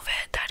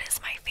Velvet. That is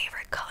my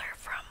favorite color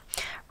from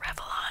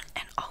Revlon.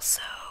 And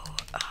also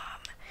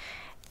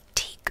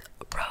Teak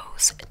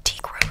Rose.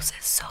 Teak Rose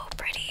is so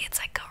pretty. It's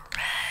like a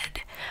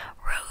red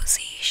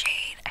rosy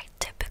shade. I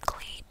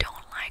typically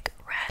don't like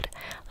red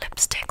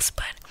lipsticks,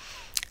 but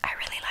I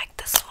really like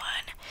this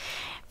one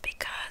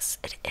because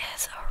it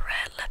is a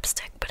red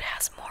lipstick, but it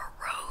has more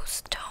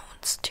rose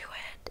tones to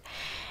it,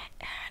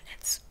 and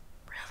it's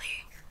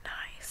really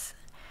nice.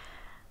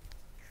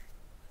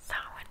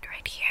 That one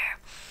right here,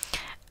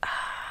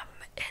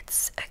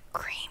 it's a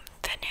cream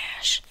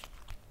finish,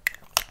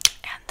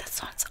 and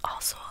this one's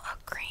also a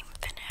cream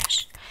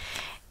finish.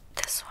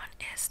 This one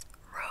is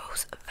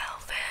Rose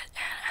Velvet,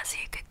 and as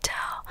you could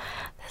tell,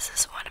 this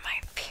is one of my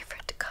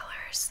favorite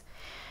colors.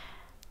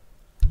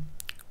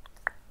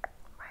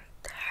 Right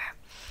there.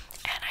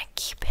 And I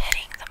keep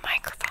hitting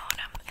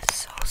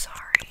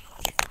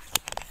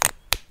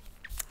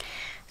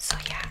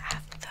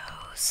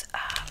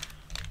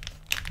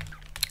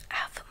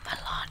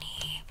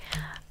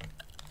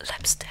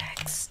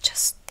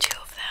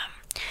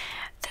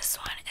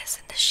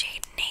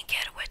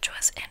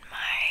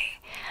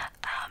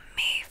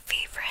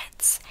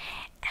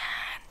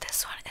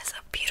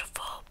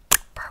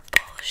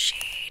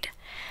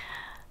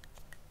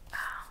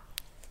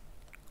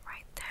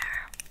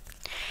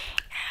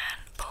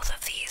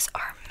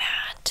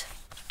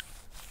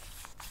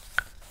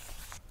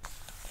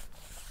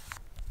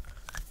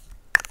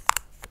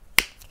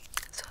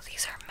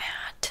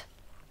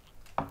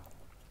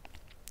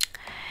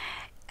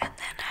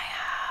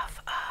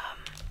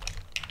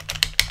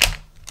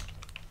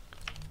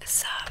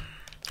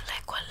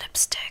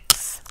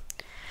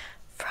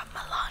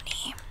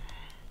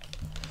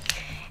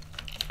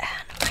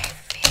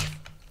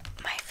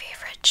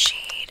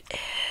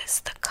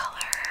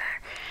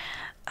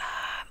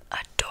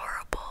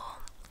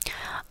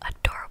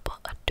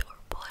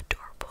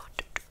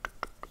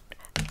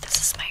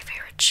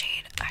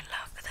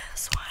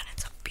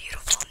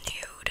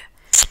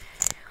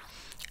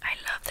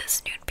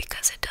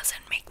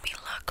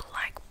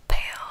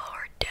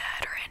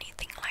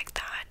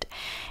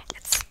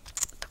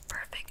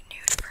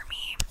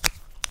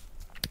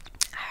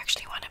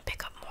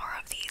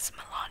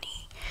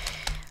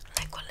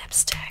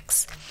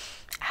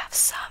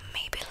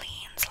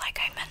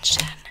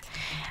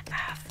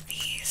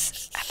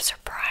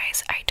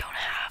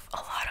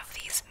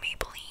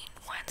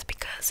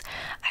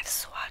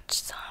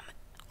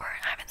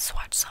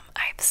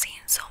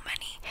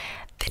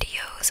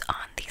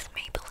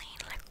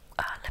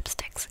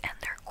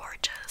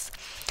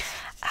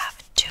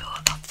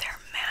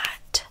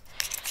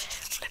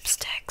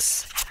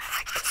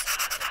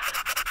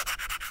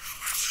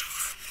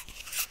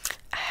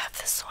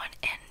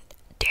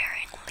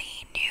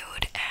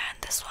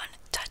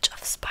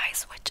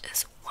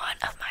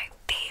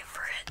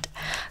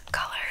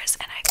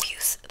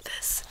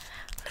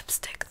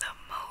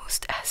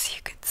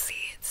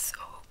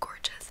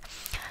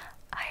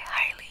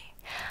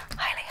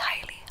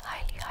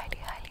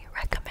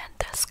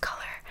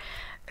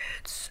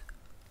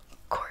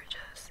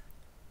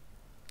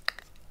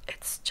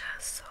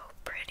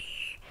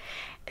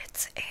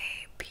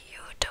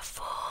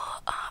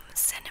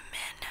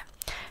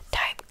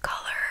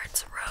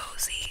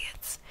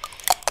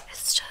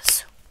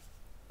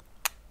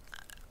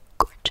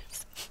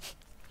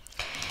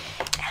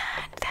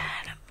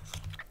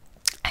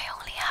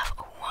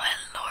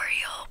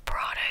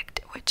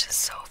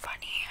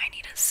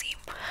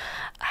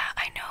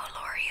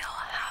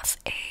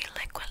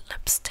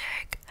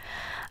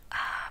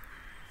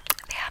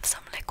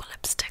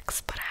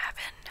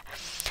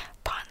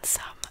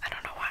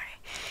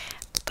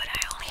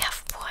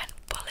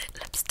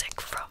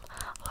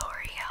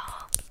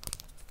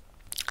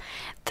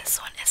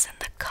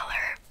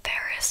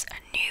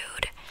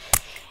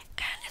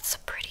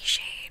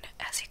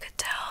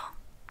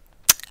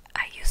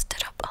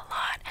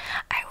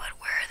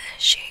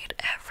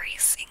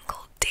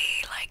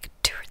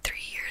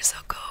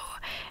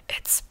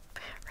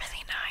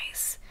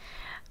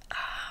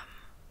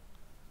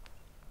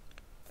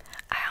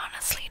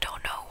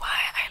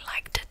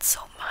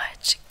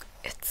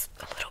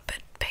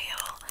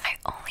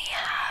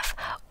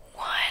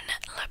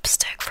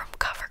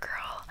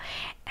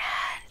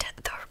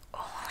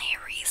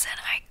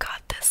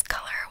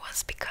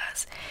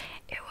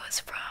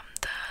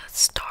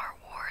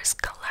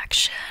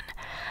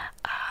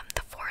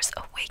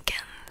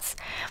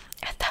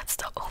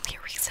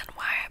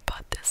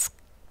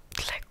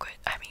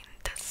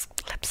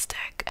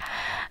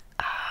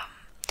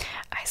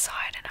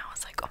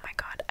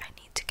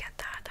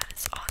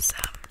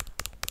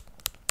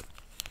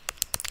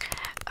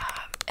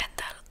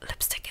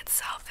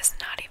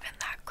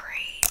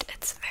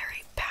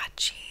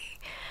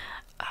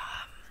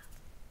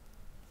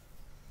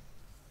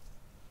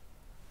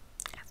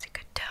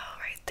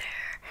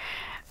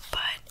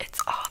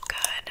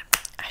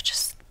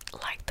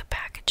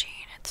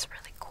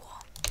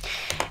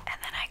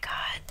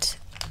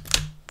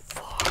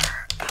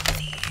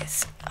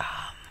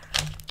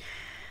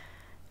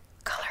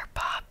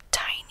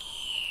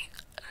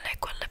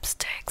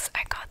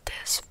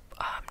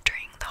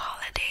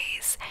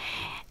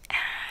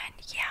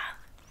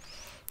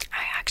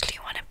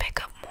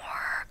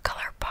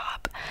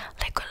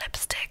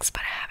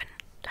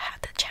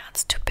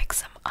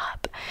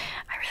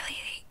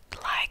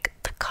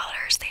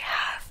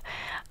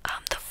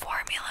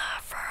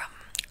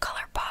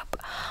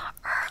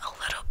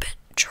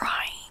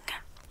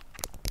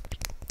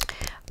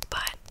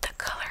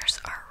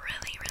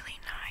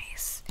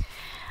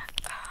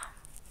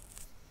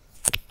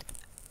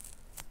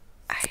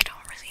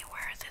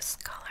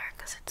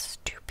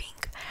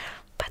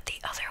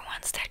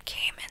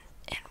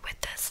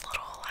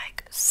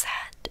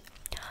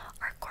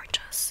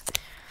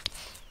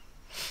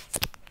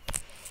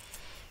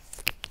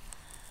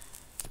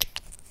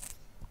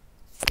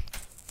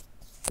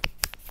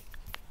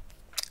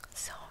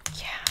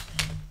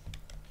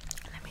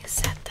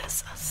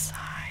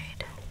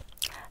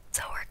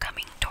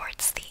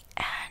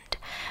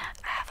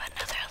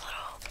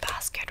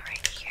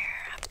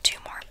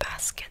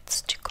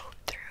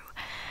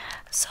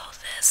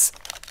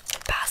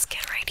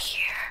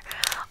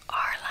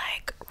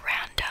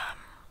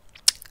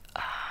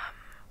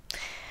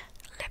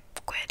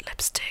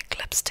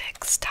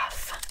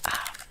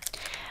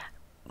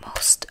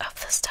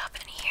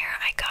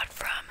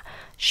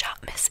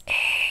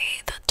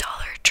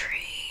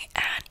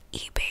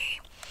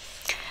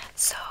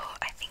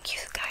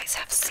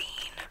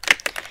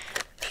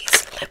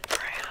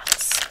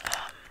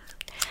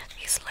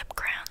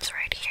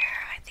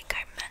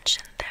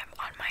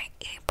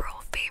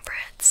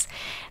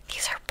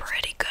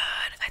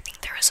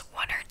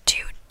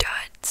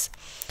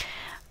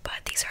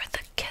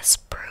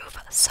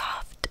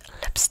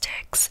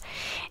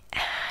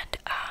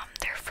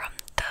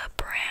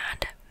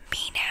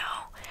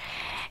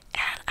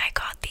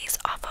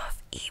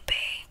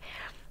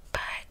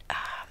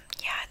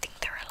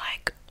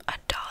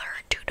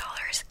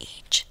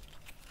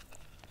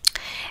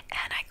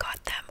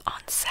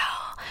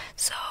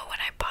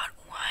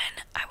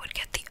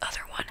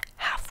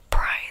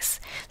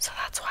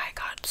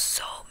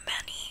so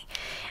many,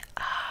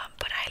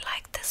 but I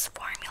like this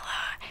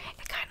formula.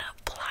 It kind of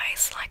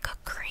applies like a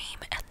cream,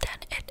 and then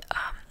it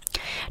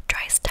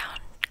dries down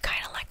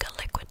kind of like a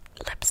liquid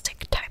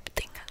lipstick type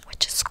thing,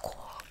 which is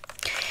cool.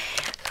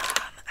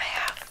 I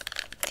have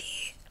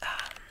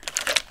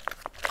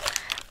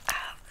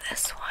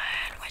this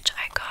one, which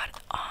I got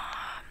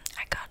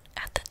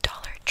at the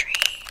Dollar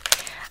Tree.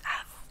 I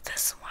have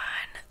this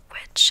one,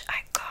 which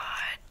I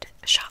got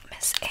Shop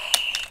Miss A.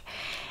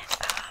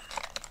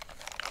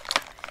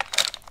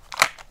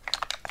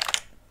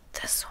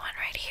 This one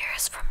right here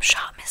is from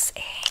Shop Miss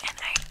A, and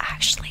I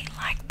actually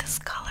like this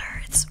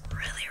color. It's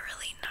really,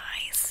 really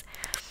nice.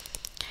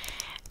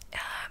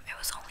 It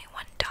was only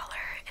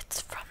 $1.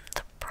 It's from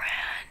the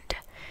brand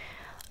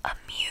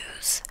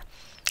Amuse,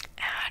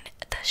 and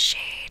the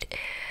shade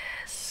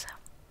is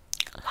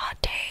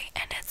Latte,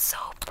 and it's so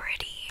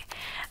pretty.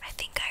 I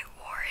think I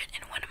wore it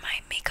in one of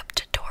my makeup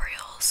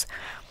tutorials,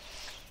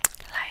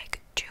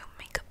 like 2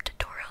 makeup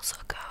tutorials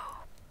ago.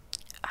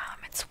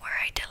 It's where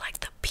I did like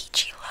the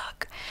peachy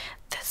look.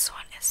 This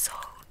one is so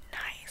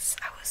nice.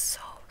 I was so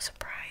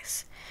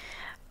surprised.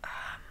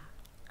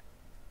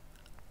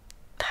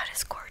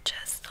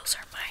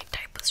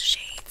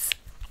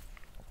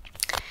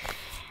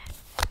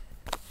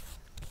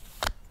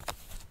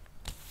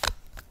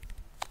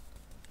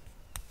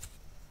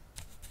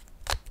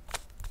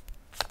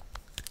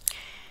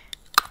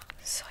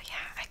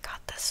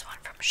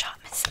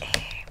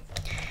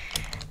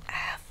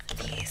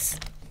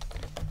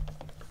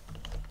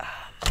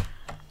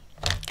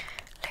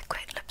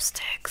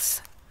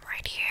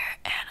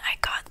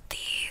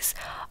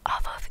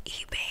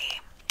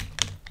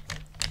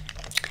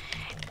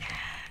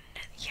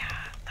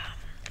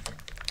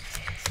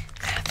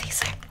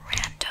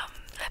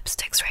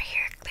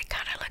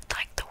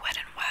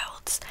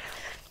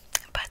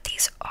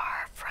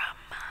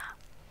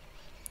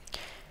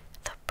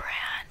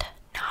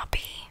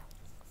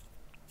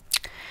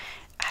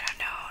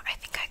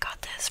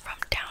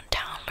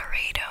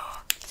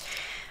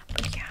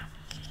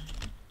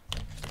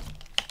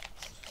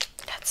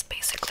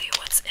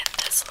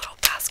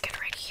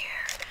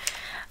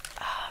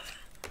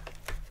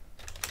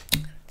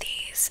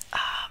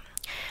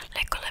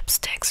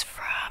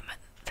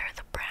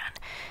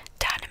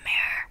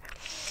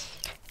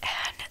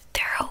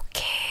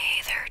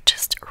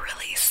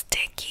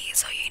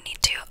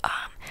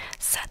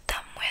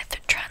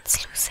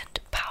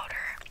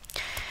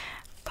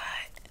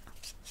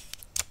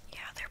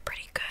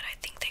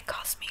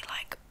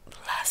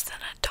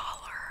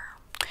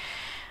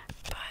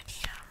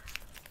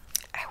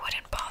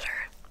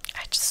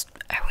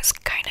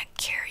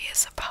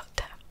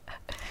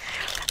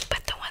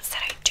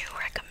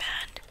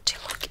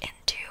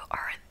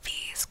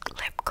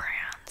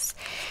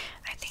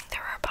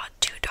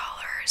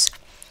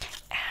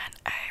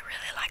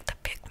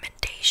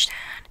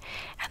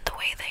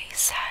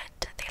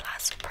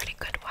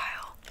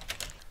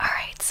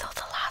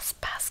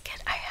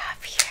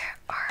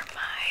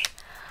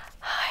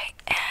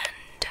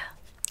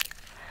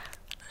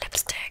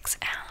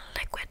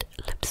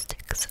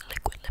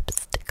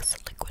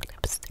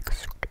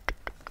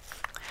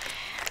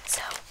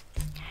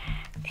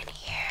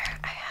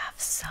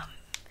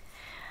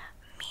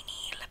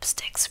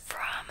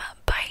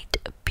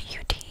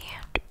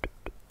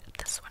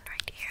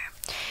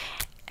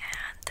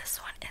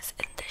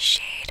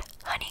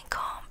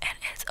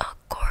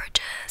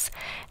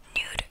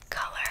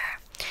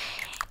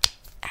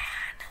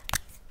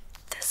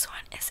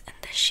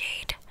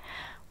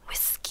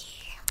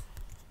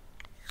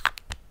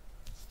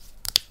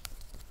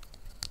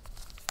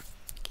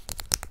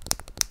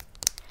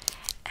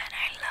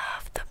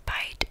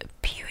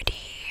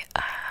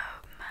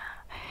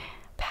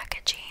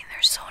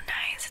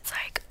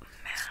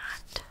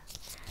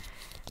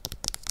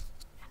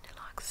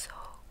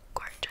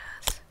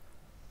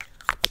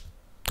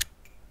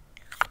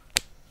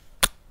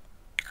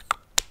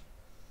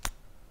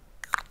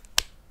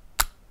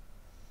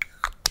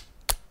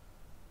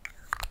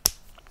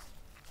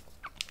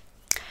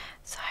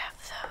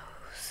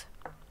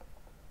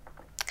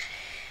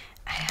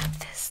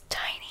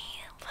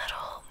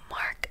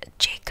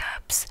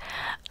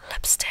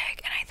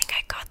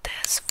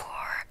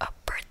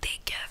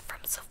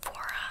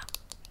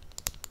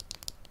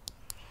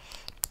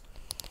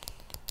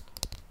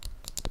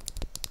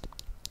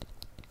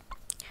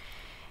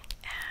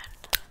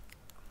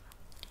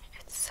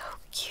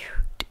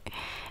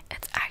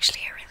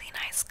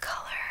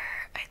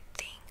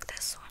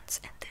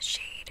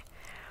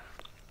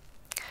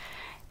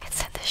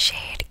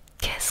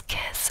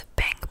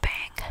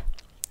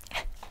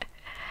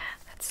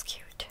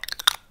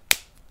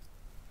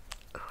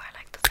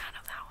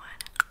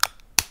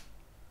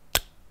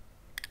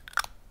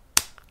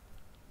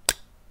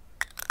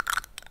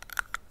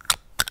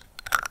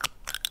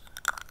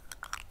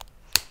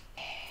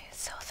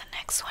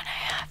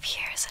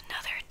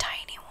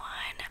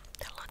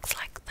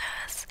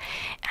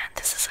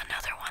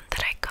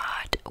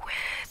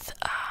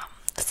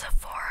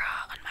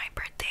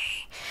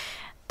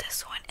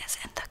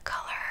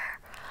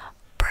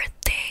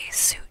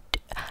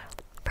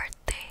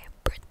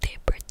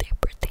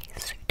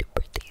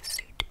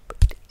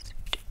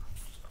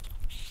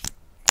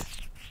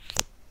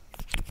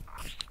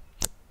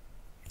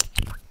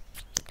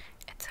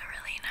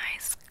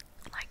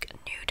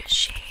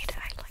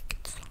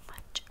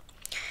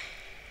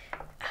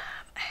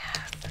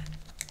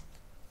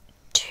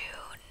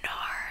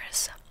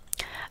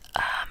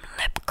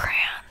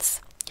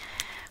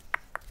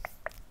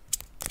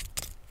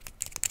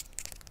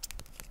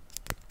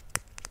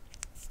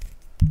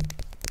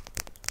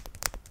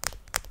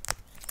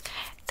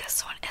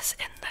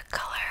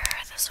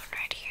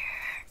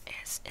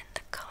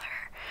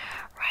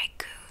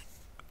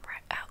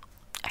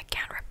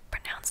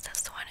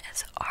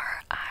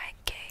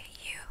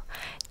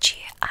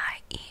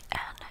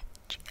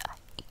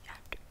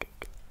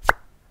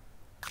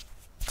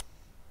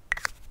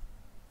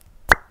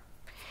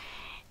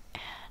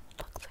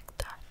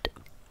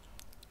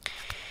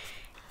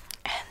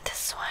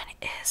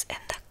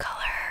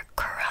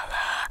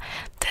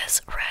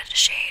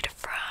 shade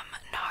from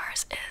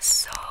NARS is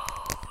so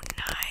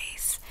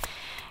nice.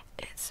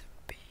 It's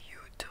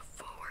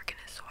beautiful. We're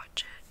gonna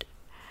swatch it.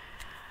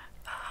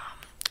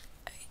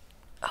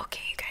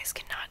 Okay, you guys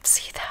cannot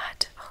see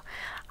that. Oh,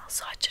 I'll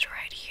swatch it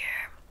right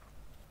here.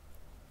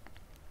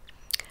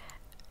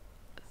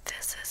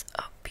 This is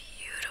a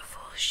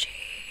beautiful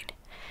shade.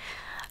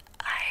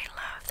 I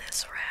love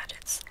this red.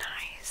 It's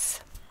nice.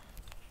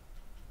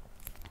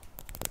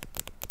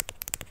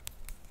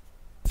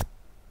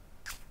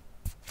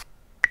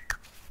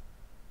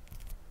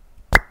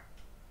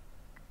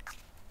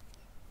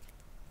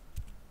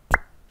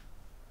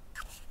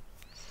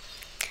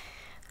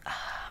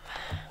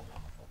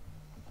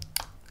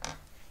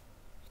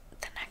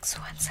 The next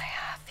ones I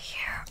have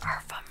here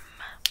are from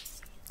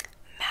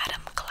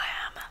Madame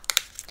Glam,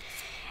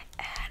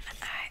 and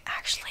I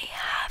actually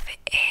have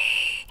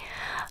a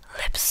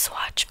lip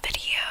swatch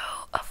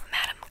video of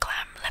Madame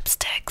Glam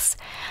lipsticks.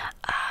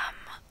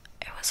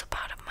 It was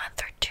about a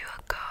month or two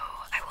ago.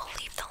 I will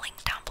leave the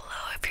link down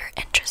below if you're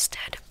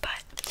interested,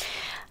 but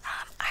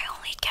I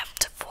only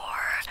kept 4.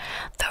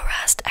 The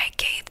rest I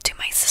gave to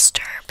my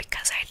sister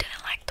because I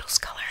didn't like those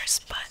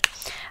colors,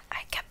 but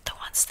I kept the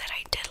ones that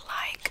I did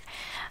like.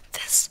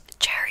 This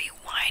cherry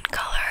wine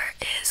color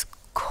is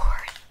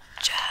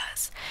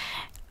gorgeous.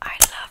 I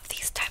love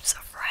these types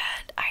of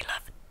red. I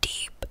love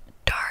deep,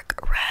 dark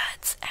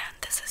reds, and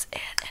this is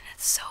it, and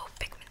it's so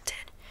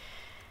pigmented.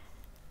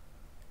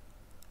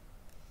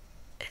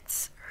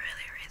 It's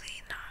really,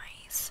 really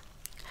nice.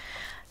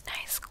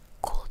 Nice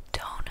cool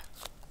tone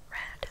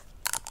red.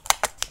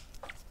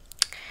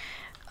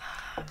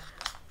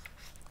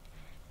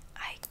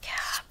 I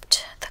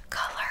kept the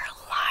color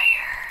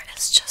Liar.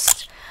 It's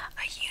just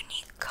a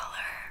unique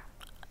color.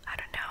 I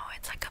don't know,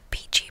 it's like a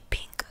peachy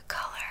pink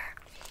color.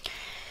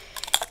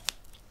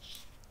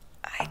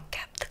 I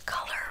kept the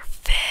color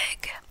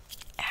Fig,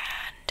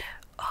 and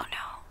oh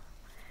no,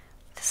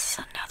 this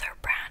is another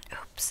brand.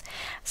 Oops.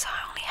 So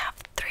I only have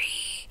 3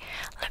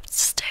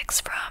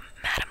 lipsticks from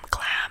Madame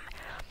Glam.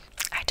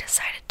 I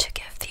decided to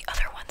give the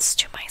other ones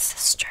to my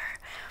sister,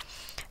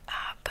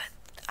 but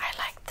I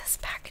like this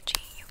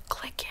packaging. You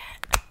click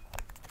it.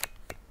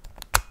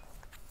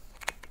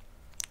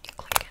 You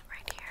click it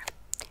right here,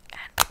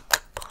 and the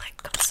bullet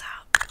comes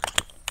out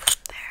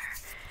from there.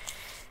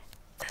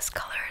 This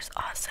color is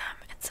awesome.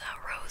 It's a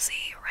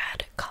rosy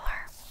red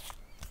color.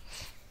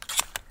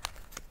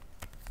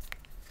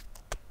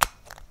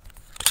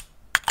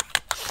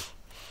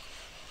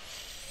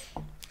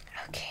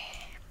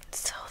 Okay,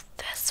 so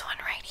this one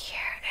right here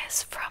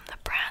is from the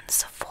brand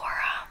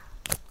Sephora.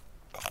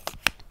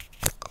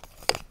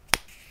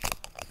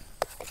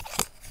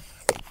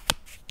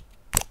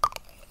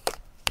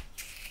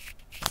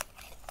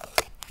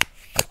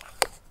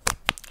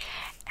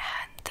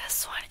 And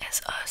this one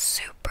is a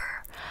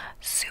super,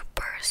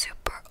 super,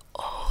 super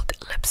old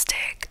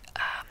lipstick.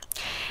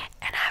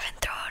 And I haven't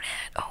thrown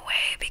it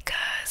away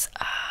because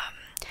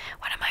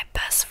one of my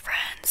best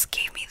friends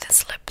gave me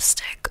this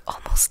lipstick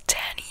almost 10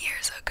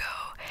 years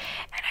ago,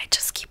 and I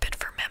just keep it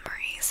for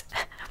memories.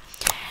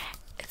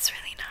 It's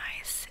really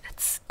nice.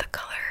 It's the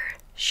color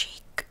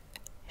Chic.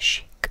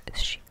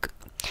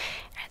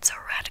 And it's a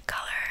red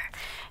color.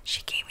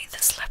 She gave me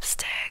this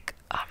lipstick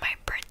on my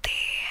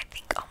birthday, I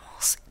think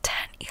almost 10,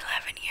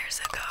 11 years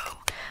ago,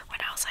 when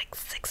I was like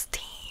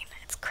 16.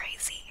 It's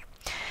crazy.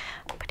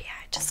 But yeah,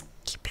 I just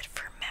keep it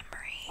for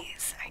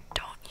memories. I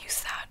don't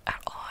use that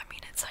at all. I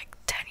mean, it's like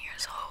 10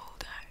 years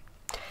old.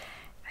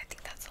 I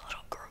think that's a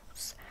little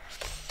gross.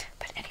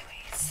 But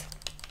anyways,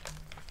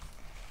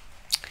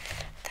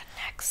 the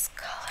next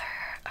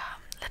color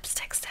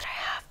lipsticks that I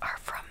have are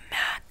from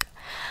MAC.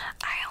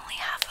 I only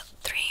have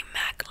 3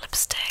 MAC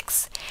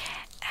lipsticks,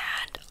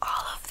 and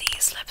all of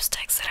these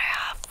lipsticks that I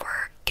have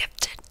were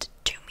gifted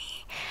to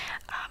me.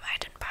 I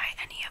didn't buy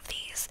any of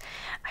these.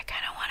 I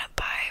kind of want to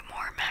buy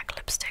more MAC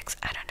lipsticks.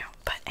 I don't know.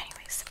 But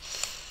anyways,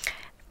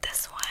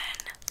 this one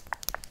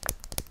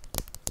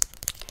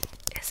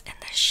is in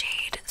the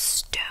shade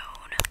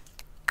Stone.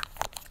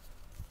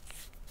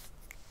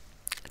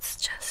 It's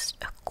just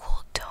a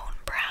cool tone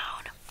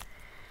brown.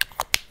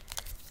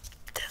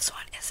 This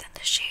one is in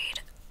the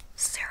shade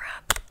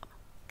Syrup.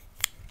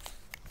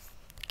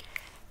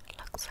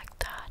 Looks like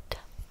that.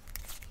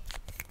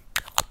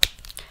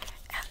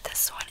 And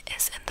this one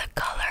is in the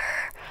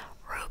color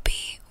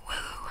Ruby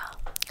Woo.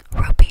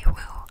 Ruby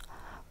Woo.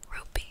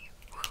 Ruby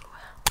Woo.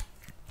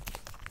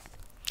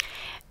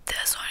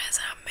 This one is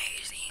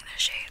amazing. The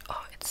shade,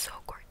 oh, it's so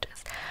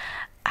gorgeous.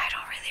 I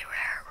don't really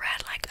wear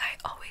red like I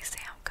always say.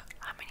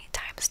 How many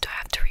times do I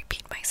have to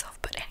repeat myself?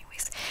 But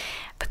anyways,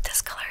 but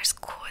this color is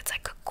cool. It's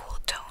like a cool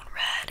tone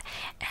red,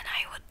 and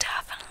I would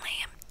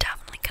am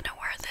definitely gonna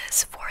wear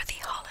this for the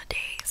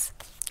holidays.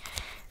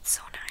 It's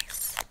so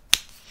nice.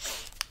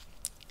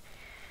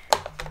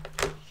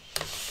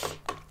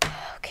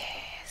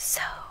 Okay,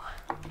 so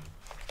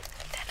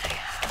then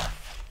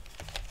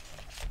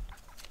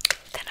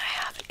I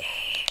have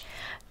a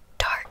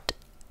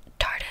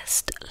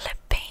Tartist lip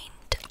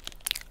paint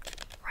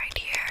right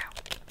here,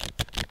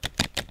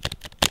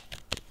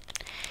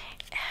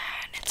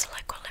 and it's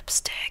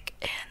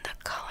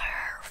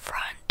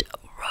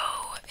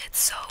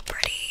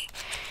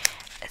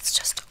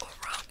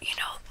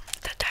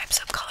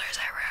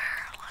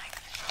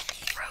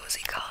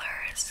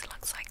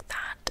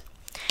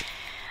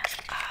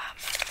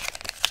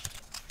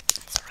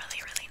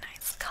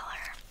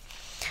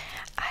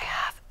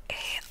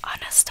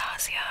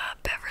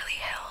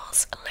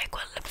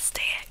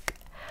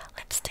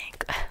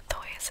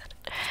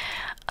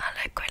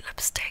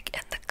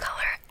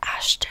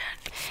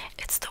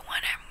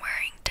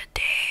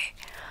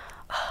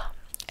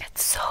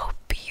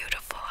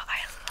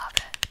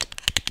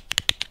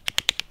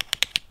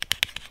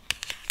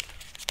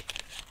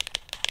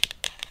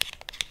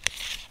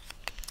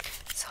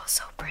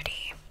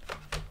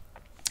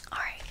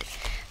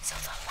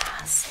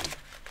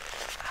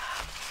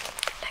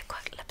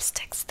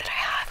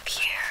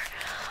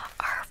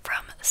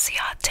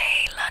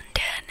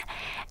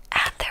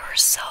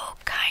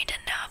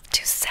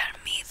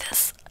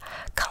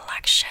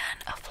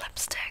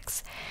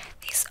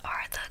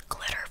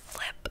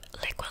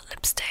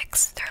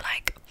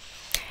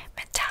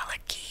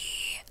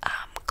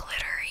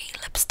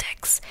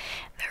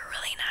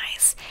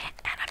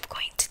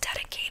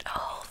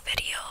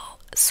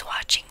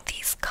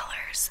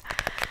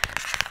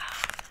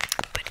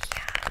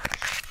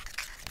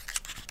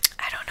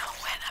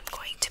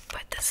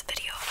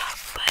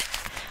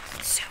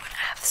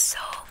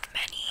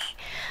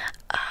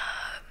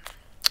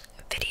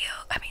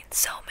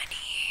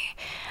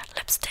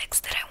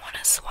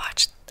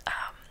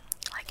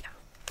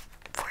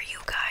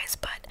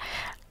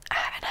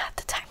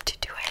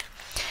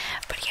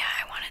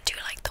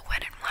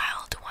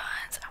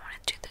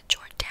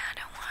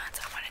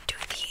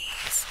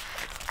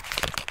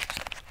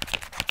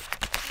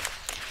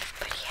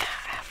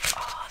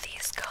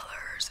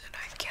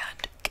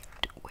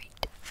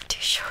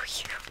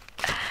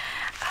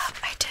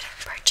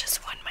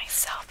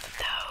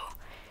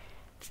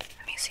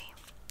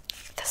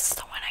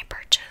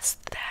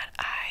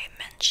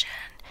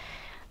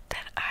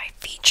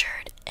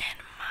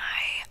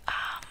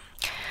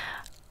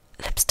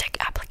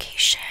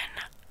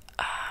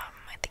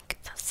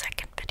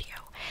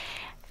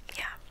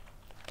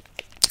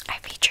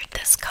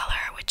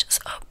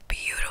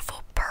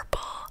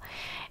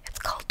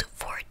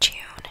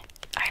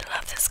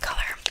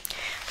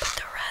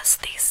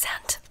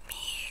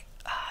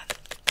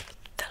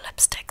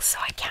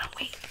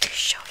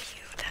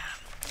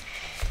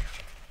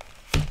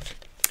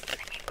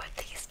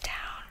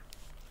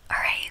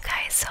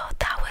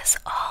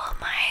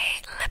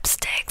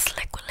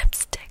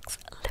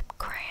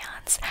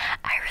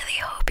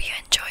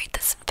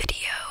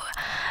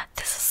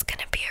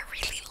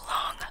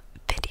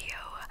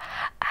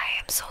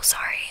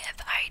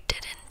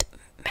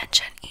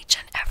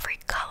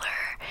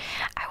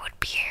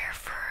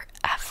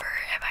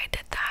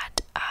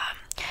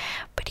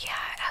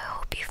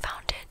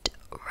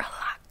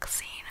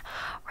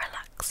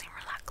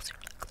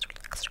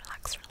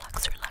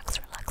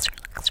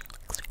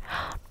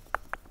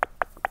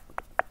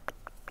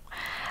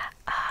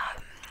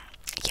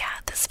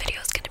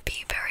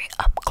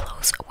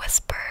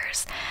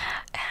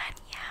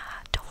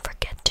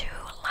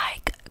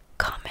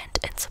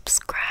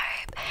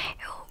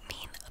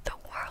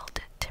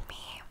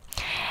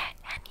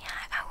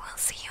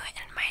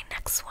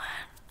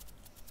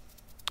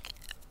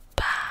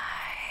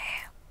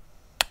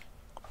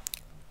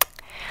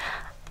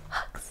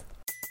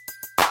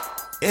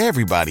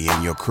Everybody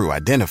in your crew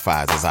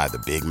identifies as either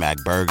Big Mac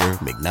Burger,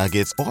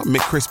 McNuggets, or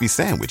McCrispy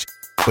Sandwich.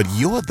 But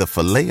you're the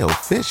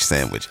Filet-O-Fish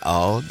Sandwich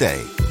all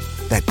day.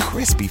 That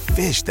crispy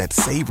fish, that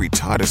savory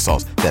tartar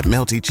sauce, that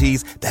melty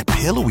cheese, that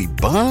pillowy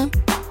bun.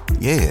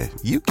 Yeah,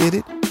 you get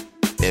it.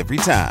 Every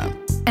time.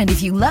 And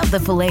if you love the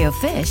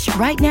Filet-O-Fish,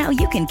 right now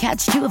you can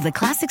catch two of the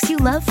classics you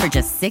love for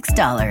just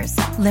 $6.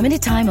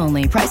 Limited time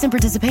only. Price and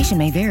participation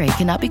may vary.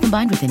 Cannot be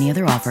combined with any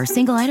other offer.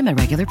 Single item at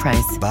regular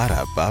price.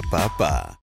 Ba-da-ba-ba-ba.